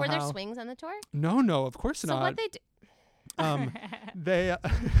 I don't know were how. there swings on the tour? No, of course So not. what they do? They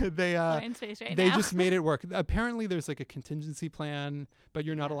just made it work. Apparently there's like a contingency plan, but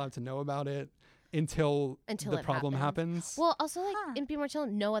you're not allowed to know about it until the problem happens. Well, also like in Be More Chill,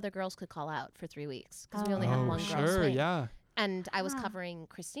 no other girls could call out for 3 weeks because we only had one girl sure, swing. Yeah. And I was covering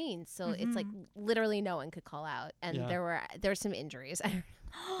Christine, so it's like literally no one could call out, and there were some injuries.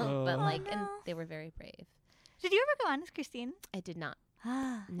 But and they were very brave. Did you ever go on as Christine? I did not. No.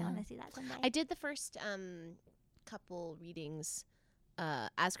 I No. want to see that someday. I did the first couple readings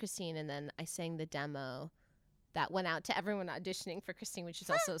as Christine, and then I sang the demo that went out to everyone auditioning for Christine, which is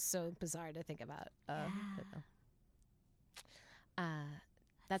also so bizarre to think about.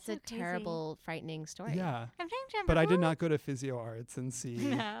 That's so a terrible, frightening story. Yeah. I'm trying to remember. But I did not go to physio arts and see.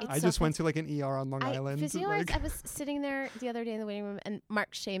 No. I just went to like an ER on Long Island. Physio arts, I was sitting there the other day in the waiting room, and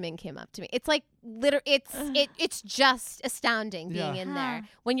Mark Shaman came up to me. It's like it's just astounding being in there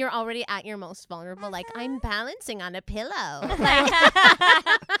when you're already at your most vulnerable. Like, I'm balancing on a pillow. Like,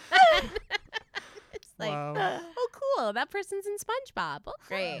 it's like, oh, cool. That person's in SpongeBob. Oh,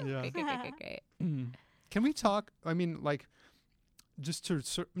 great. Yeah. Great. Can we talk? I mean, like, just to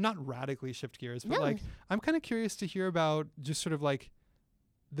not radically shift gears, but like, I'm kind of curious to hear about just sort of like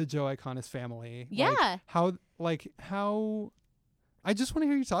the Joe Iconis family. Yeah. Like, how. I just want to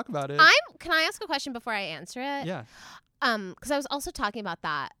hear you talk about it. Can I ask a question before I answer it? Yeah. Because I was also talking about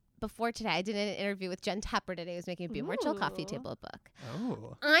that before today. I did an interview with Jen Tepper today, who's making a Be More Chill coffee table book.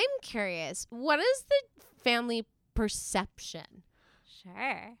 Oh. I'm curious, what is the family perception?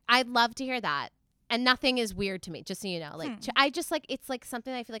 Sure. I'd love to hear that. And nothing is weird to me, just so you know. Like, I just like, it's like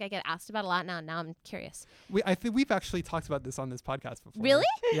something I feel like I get asked about a lot now. Now I'm curious. I think we've actually talked about this on this podcast before. Really?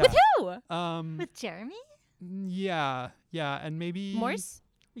 Yeah. With who? With Jeremy? Yeah, and maybe Morse?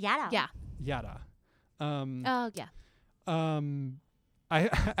 Yada. Yeah. Yada. Oh yeah.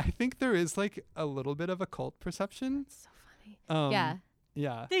 I think there is like a little bit of a cult perception. That's so funny. Yeah.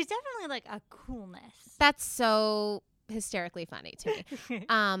 Yeah. There's definitely like a coolness. That's so hysterically funny to me.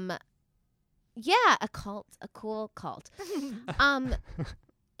 Yeah, a cult, a cool cult.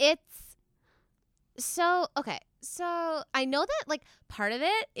 It's so okay. So I know that like part of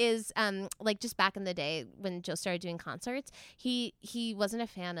it is like just back in the day when Joe started doing concerts, he wasn't a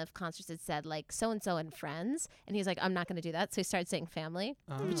fan of concerts that said like so and so and friends, and he's like, I'm not going to do that. So he started saying family,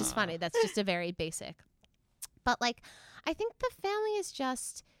 which is funny. That's just a very basic. But like, I think the family is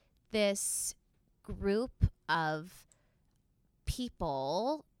just this group of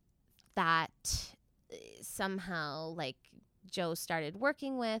people that somehow like Joe started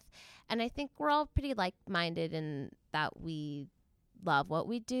working with, and I think we're all pretty like-minded in that we love what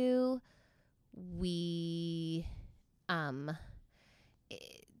we do. We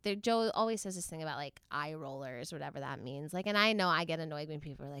Joe always says this thing about like eye rollers, whatever that means. Like, and I know I get annoyed when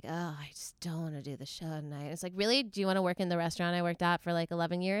people are like, "Oh, I just don't want to do the show tonight." It's like, really? Do you want to work in the restaurant I worked at for like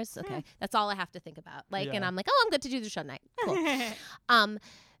 11 years? Okay, that's all I have to think about. Like, and I'm like, "Oh, I'm good to do the show tonight." Cool.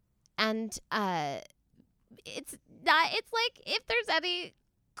 And it's like if there's any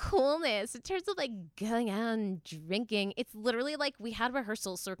coolness in terms of like going out and drinking, it's literally like we had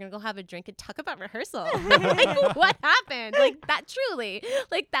rehearsals, so we're gonna go have a drink and talk about rehearsal. Like, what happened? Like, that truly,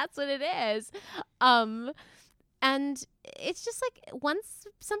 like, that's what it is. And it's just like once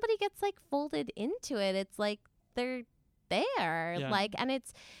somebody gets like folded into it, it's like they're there. Yeah. Like, and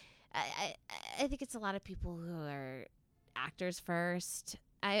it's I think it's a lot of people who are actors first.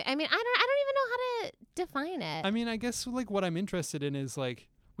 I mean, I don't even know how to define it. I mean, I guess like what I'm interested in is like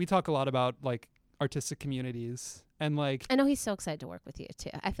we talk a lot about like artistic communities and like I know he's so excited to work with you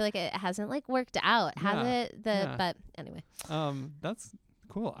too. I feel like it hasn't like worked out, has it? But anyway. That's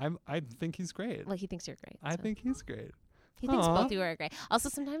cool. I think he's great. Well, he thinks you're great. I think he's great. He thinks both of you are great. Also,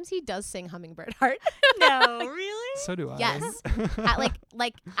 sometimes he does sing Hummingbird Heart. No, really? So do I. Yes.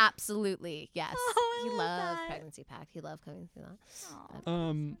 like absolutely. Yes. Oh, he I love loved that. Pregnancy Pact. He loved coming through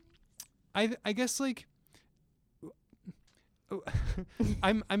that. I guess like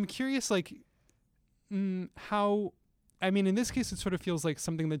I'm curious like how I mean in this case it sort of feels like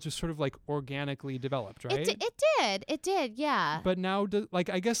something that just sort of like organically developed, right? It did, yeah. But now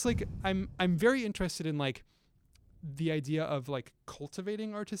like I guess like I'm very interested in like the idea of like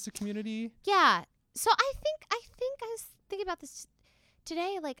cultivating artistic community. Yeah. So I think I was thinking about this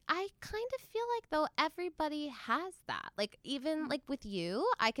today, like, I kind of feel like, though, everybody has that. Like, even, like, with you,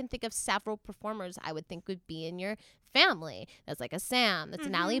 I can think of several performers I would think would be in your family. That's, like, a Sam. That's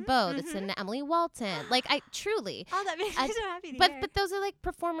an Allie Bow. That's an Emily Walton. Like, I truly. Oh, that makes me so happy to but, hear. But those are, like,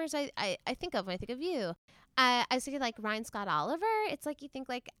 performers I think of when I think of you. I was thinking, like, Ryan Scott Oliver. It's like you think,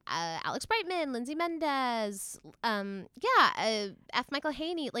 like, Alex Brightman, Lindsay Mendez, F. Michael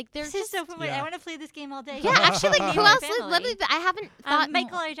Haney. Like, there's this is so fun. I want to play this game all day. Yeah, actually, like, who else? I haven't thought.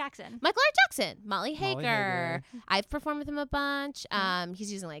 Michael R. Jackson. Molly Hager. I've performed with him a bunch.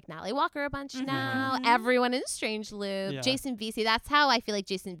 He's using, like, Natalie Walker a bunch now. Everyone in Strange Loop. Yeah. Jason Vesey. That's how I feel like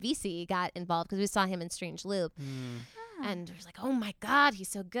Jason Vesey got involved, because we saw him in Strange Loop. And it was like, oh, my God, he's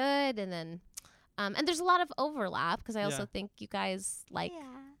so good. And then... and there's a lot of overlap, because I also think you guys like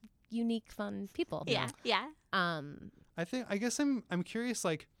unique, fun people. Yeah. I guess I'm curious,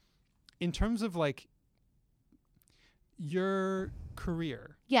 like, in terms of, like, your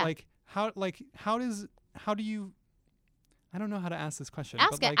career. Yeah. Like, how do you, I don't know how to ask this question.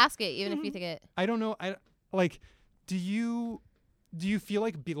 Ask it, even if you think it. I don't know. Do you feel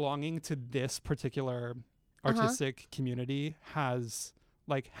like belonging to this particular artistic community has,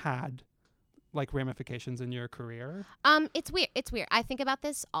 like, had, like, ramifications in your career? It's weird. I think about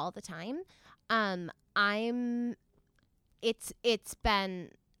this all the time. It's been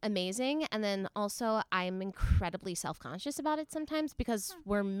amazing, and then also I'm incredibly self-conscious about it sometimes, because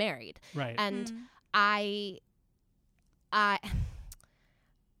we're married. Right. And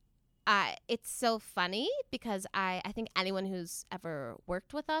it's so funny, because I think anyone who's ever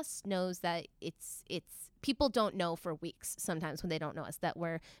worked with us knows that it's people don't know for weeks sometimes when they don't know us that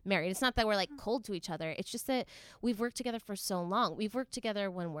we're married. It's not that we're, like, cold to each other. It's just that we've worked together for so long. We've worked together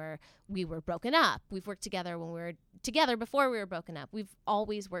when we were broken up. We've worked together when we were together before we were broken up. We've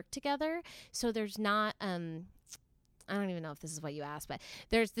always worked together. So there's not I don't even know if this is what you asked, but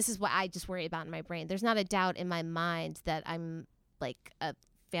this is what I just worry about in my brain. There's not a doubt in my mind that I'm, like, a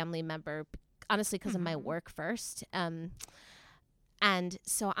family member, honestly, because of my work first. And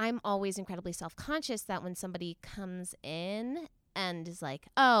so I'm always incredibly self-conscious that when somebody comes in and is like,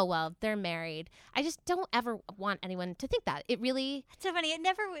 oh, well, they're married, I just don't ever want anyone to think that. It really... It's so funny. It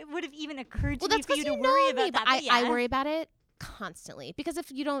never would have even occurred to me for you to worry about that. But I worry about it constantly, because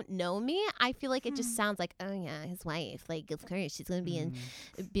if you don't know me, I feel like it just sounds like, oh yeah, his wife, like, of course she's gonna be in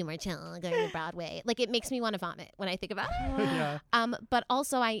Be More Chill, going to Broadway. Like, it makes me want to vomit when I think about it. But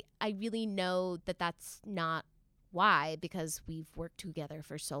also I really know that that's not why, because we've worked together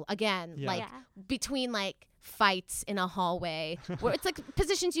for so between, like, fights in a hallway where it's, like,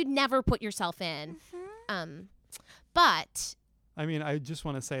 positions you'd never put yourself in. But I mean, I just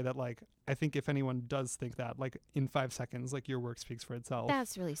want to say that, like, I think if anyone does think that, like, in 5 seconds, like, your work speaks for itself.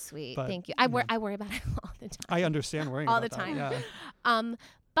 That's really sweet. Thank you. I worry about it all the time. I understand worrying all about the time. That. Yeah.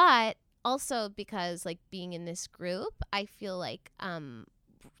 But also because, like, being in this group, I feel like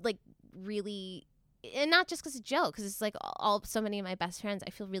really, and not just because it's Joe, because it's, like, so many of my best friends,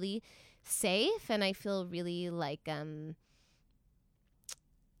 I feel really safe, and I feel really like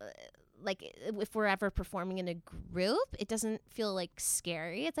if we're ever performing in a group, it doesn't feel, like,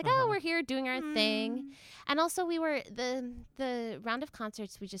 scary. It's like, oh, we're here doing our thing. And also, we were the round of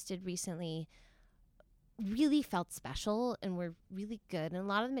concerts we just did recently really felt special and were really good, and a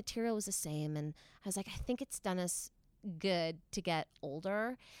lot of the material was the same, and I was like, I think it's done us good to get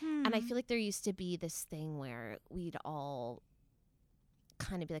older. And I feel like there used to be this thing where we'd all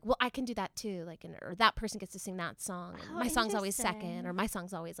kind of be like, well, I can do that too, like, or that person gets to sing that song, and my song's always second, or my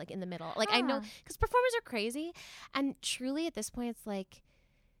song's always, like, in the middle. Like, I know, because performers are crazy, and truly at this point it's like,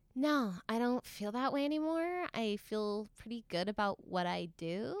 no, I don't feel that way anymore. I feel pretty good about what I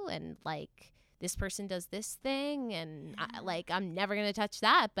do, and, like, this person does this thing, and I'm never gonna touch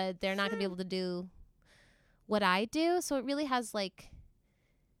that, but they're not gonna be able to do what I do. So it really has, like,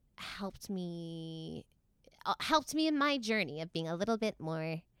 helped me in my journey of being a little bit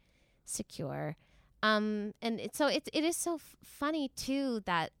more secure. And it is so funny too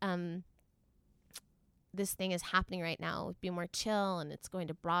that this thing is happening right now, Be More Chill, and it's going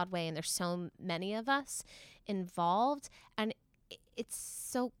to Broadway, and there's so many of us involved, and it's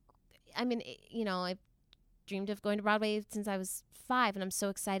so, I mean, I've dreamed of going to Broadway since I was 5, and I'm so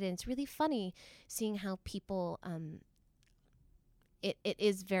excited. And it's really funny seeing how people it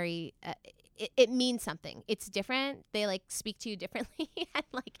is very it means something. It's different. They, like, speak to you differently. And,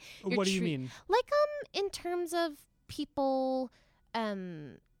 like, what do you mean? Like, in terms of people,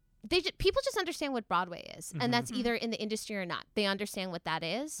 people just understand what Broadway is, and that's either in the industry or not. They understand what that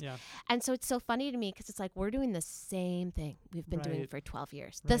is. Yeah. And so it's so funny to me, because it's like, we're doing the same thing we've been doing for 12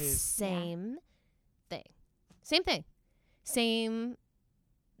 years. Right. The same thing. Same thing. Same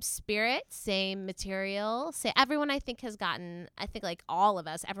spirit, same material. Everyone I think has gotten, I think like all of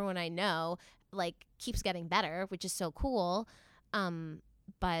us, everyone I know, like keeps getting better, which is so cool.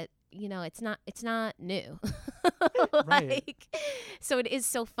 But you know, it's not new. Right. So it is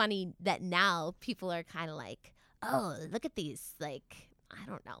so funny that now people are kind of like, oh, look at these, like, I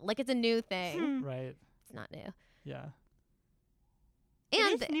don't know, like it's a new thing. Right. It's not new. Yeah.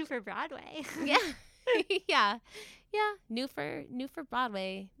 And it's new for Broadway. Yeah. yeah. New for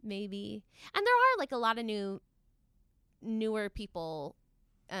Broadway, maybe. And there are like a lot of newer people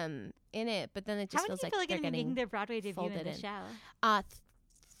in it, but then it just feels like they're getting making their Broadway debut in the show.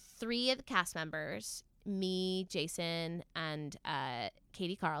 3 of the cast members, me, Jason, and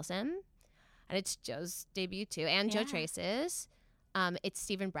Katie Carlson. And it's Joe's debut too, and Joe Trace's. It's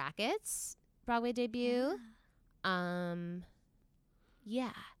Stephen Brackett's Broadway debut. Yeah.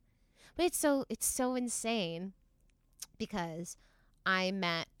 But it's so insane because I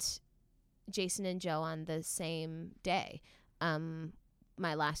met Jason and Joe on the same day.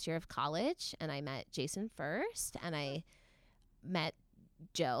 My last year of college, and I met Jason first, and I met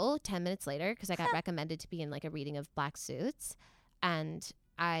Joe 10 minutes later because I got recommended to be in like a reading of Black Suits, and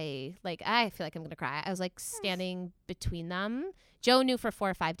I feel like I'm gonna cry. I was like standing between them. Joe knew for 4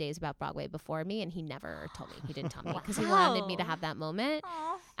 or 5 days about Broadway before me, and he never told me. He didn't tell me because he wanted me to have that moment.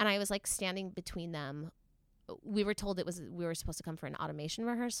 Aww. And I was like standing between them. We were told we were supposed to come for an automation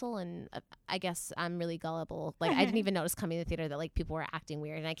rehearsal, and I guess I'm really gullible. Like I didn't even notice coming to the theater that like people were acting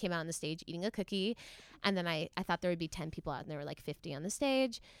weird, and I came out on the stage eating a cookie, and then I thought there would be 10 people out, and there were like 50 on the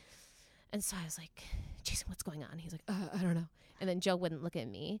stage, and so I was like, Jason, what's going on? He's like, I don't know. And then Joe wouldn't look at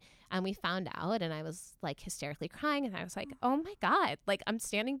me, and we found out, and I was like hysterically crying, and I was like, oh my God, like I'm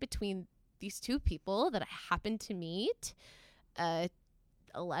standing between these 2 people that I happened to meet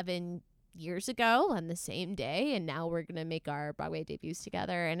 11 years ago on the same day, and now we're gonna make our Broadway debuts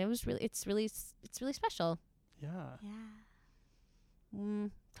together, and it's really special. Yeah.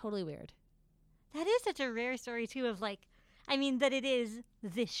 Totally weird. That is such a rare story too, of like, I mean, that it is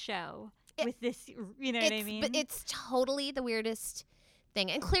this show with this, you know what I mean? But it's totally the weirdest thing,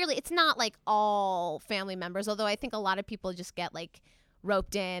 and clearly it's not like all family members, although I think a lot of people just get like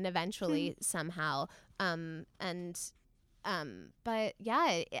roped in eventually somehow. But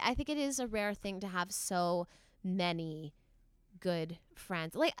yeah, I think it is a rare thing to have so many good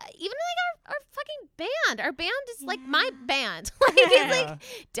friends. Like even like our fucking band. Our band is like my band. Like it's like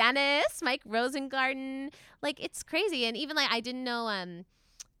Dennis, Mike Rosengarten. Like it's crazy. And even like I didn't know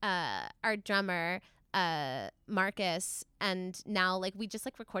our drummer Marcus, and now like we just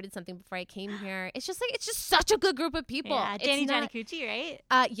like recorded something before I came here. It's just such a good group of people. Yeah, Danny Giannicucci, right?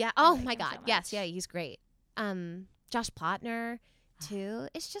 Yeah. Oh my God. So Yes. Yeah. He's great. Josh Plotner too.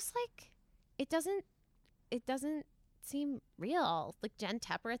 It's just like it doesn't seem real. Like Jen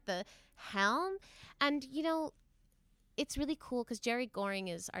Tepper at the helm, and you know, it's really cool because Jerry Goring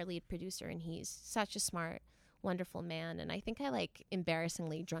is our lead producer, and he's such a smart, wonderful man. And I think I like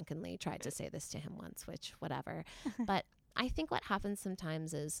embarrassingly drunkenly tried to say this to him once, which whatever. But I think what happens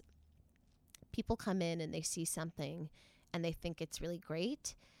sometimes is people come in and they see something and they think it's really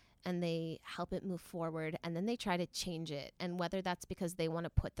great, and they help it move forward, and then they try to change it. And whether that's because they want to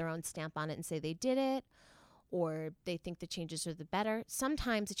put their own stamp on it and say they did it, or they think the changes are the better.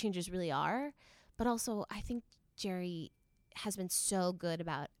 Sometimes the changes really are, but also I think Jerry has been so good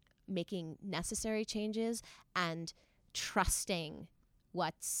about making necessary changes and trusting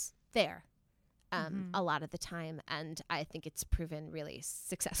what's there a lot of the time. And I think it's proven really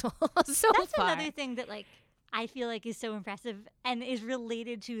successful so That's far. another thing that like I feel like is so impressive and is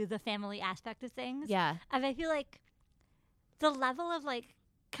related to the family aspect of things. Yeah. And I feel like the level of like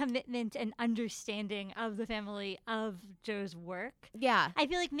commitment and understanding of the family of Joe's work, Yeah. I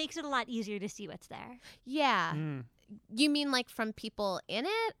feel like makes it a lot easier to see what's there. Yeah. You mean like from people in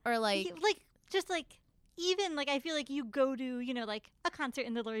it, or like just like even like I feel like you go to, you know, like a concert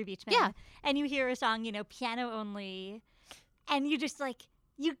in the Laurie Beach Band, Yeah. and you hear a song, you know, piano only, and you just like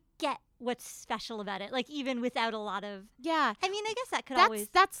you get what's special about it, like even without a lot of yeah. I mean, I guess that could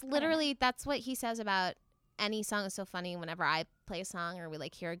That's always literally that's what he says about any song. Is so funny whenever I play a song or we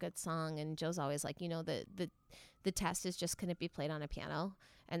like hear a good song, and Joe's always like, you know, the test is just gonna be played on a piano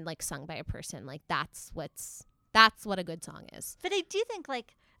and like sung by a person. Like that's what a good song is. But I do think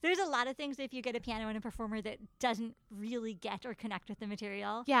like there's a lot of things if you get a piano and a performer that doesn't really get or connect with the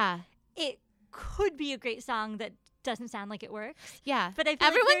material. Yeah. It could be a great song that doesn't sound like it works. Yeah. But I feel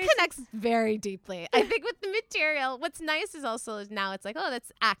everyone like connects very deeply. I think with the material, what's nice is also now it's like, oh,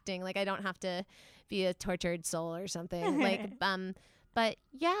 that's acting. Like I don't have to be a tortured soul or something. Like but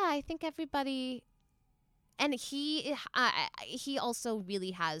yeah, I think everybody And he also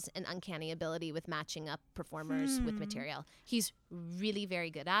really has an uncanny ability with matching up performers with material. He's really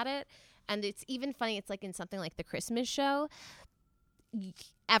very good at it. And it's even funny. It's like in something like the Christmas show,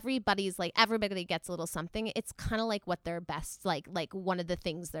 everybody gets a little something. It's kind of like what they're best, like one of the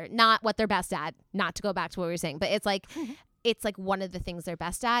things they're not what they're best at, not to go back to what we were saying, but it's like, it's like one of the things they're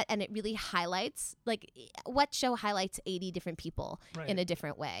best at. And it really highlights, like, what show highlights 80 different people in a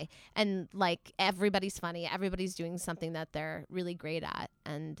different way. And like, everybody's funny. Everybody's doing something that they're really great at.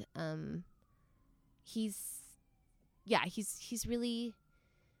 And he's really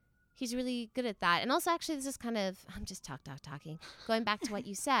good at that. And also, actually, this is kind of, I'm just talking. Going back to what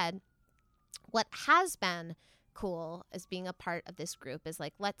you said, what has been cool as being a part of this group is,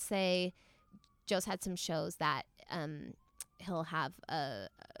 like, let's say Joe's had some shows that he'll have a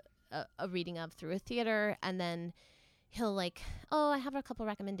reading of through a theater, and then he'll like, oh, I have a couple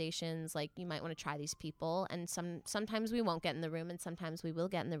recommendations. Like, you might want to try these people. And sometimes we won't get in the room, and sometimes we will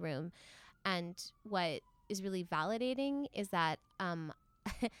get in the room. And what is really validating is that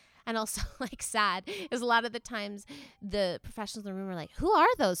and also, like, sad is a lot of the times the professionals in the room are like, who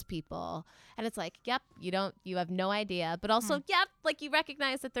are those people? And it's like, yep, you have no idea. But also, yep, like, you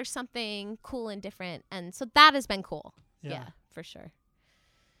recognize that there's something cool and different. And so that has been cool. Yeah, for sure.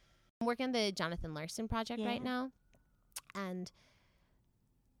 I'm working on the Jonathan Larson project right now. And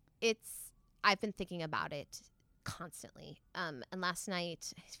I've been thinking about it constantly. And last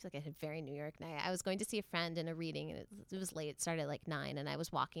night, I feel like I had a very New York night. I was going to see a friend in a reading, and it was late. It started at like 9, and I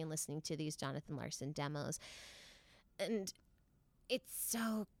was walking and listening to these Jonathan Larson demos. And it's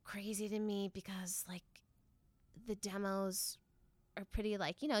so crazy to me because, like, the demos are pretty,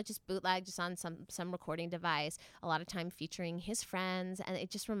 like, just bootleg, just on some recording device, a lot of time featuring his friends. And it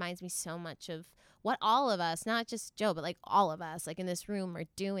just reminds me so much of what all of us, not just Joe, but like all of us, like in this room, are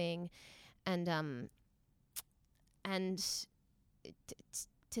doing. And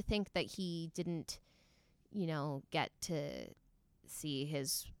to think that he didn't, get to see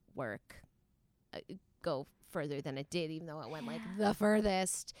his work go further than it did, even though it went like the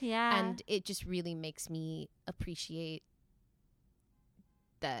furthest. Yeah. And it just really makes me appreciate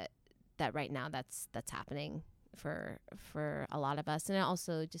that right now that's happening for a lot of us. And it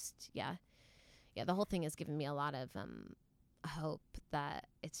also just, the whole thing has given me a lot of hope that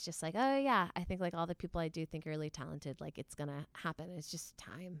it's just like, oh yeah, I think like all the people I do think are really talented, like it's gonna happen. It's just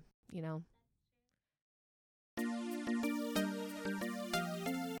time,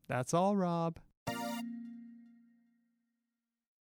 That's all, Rob.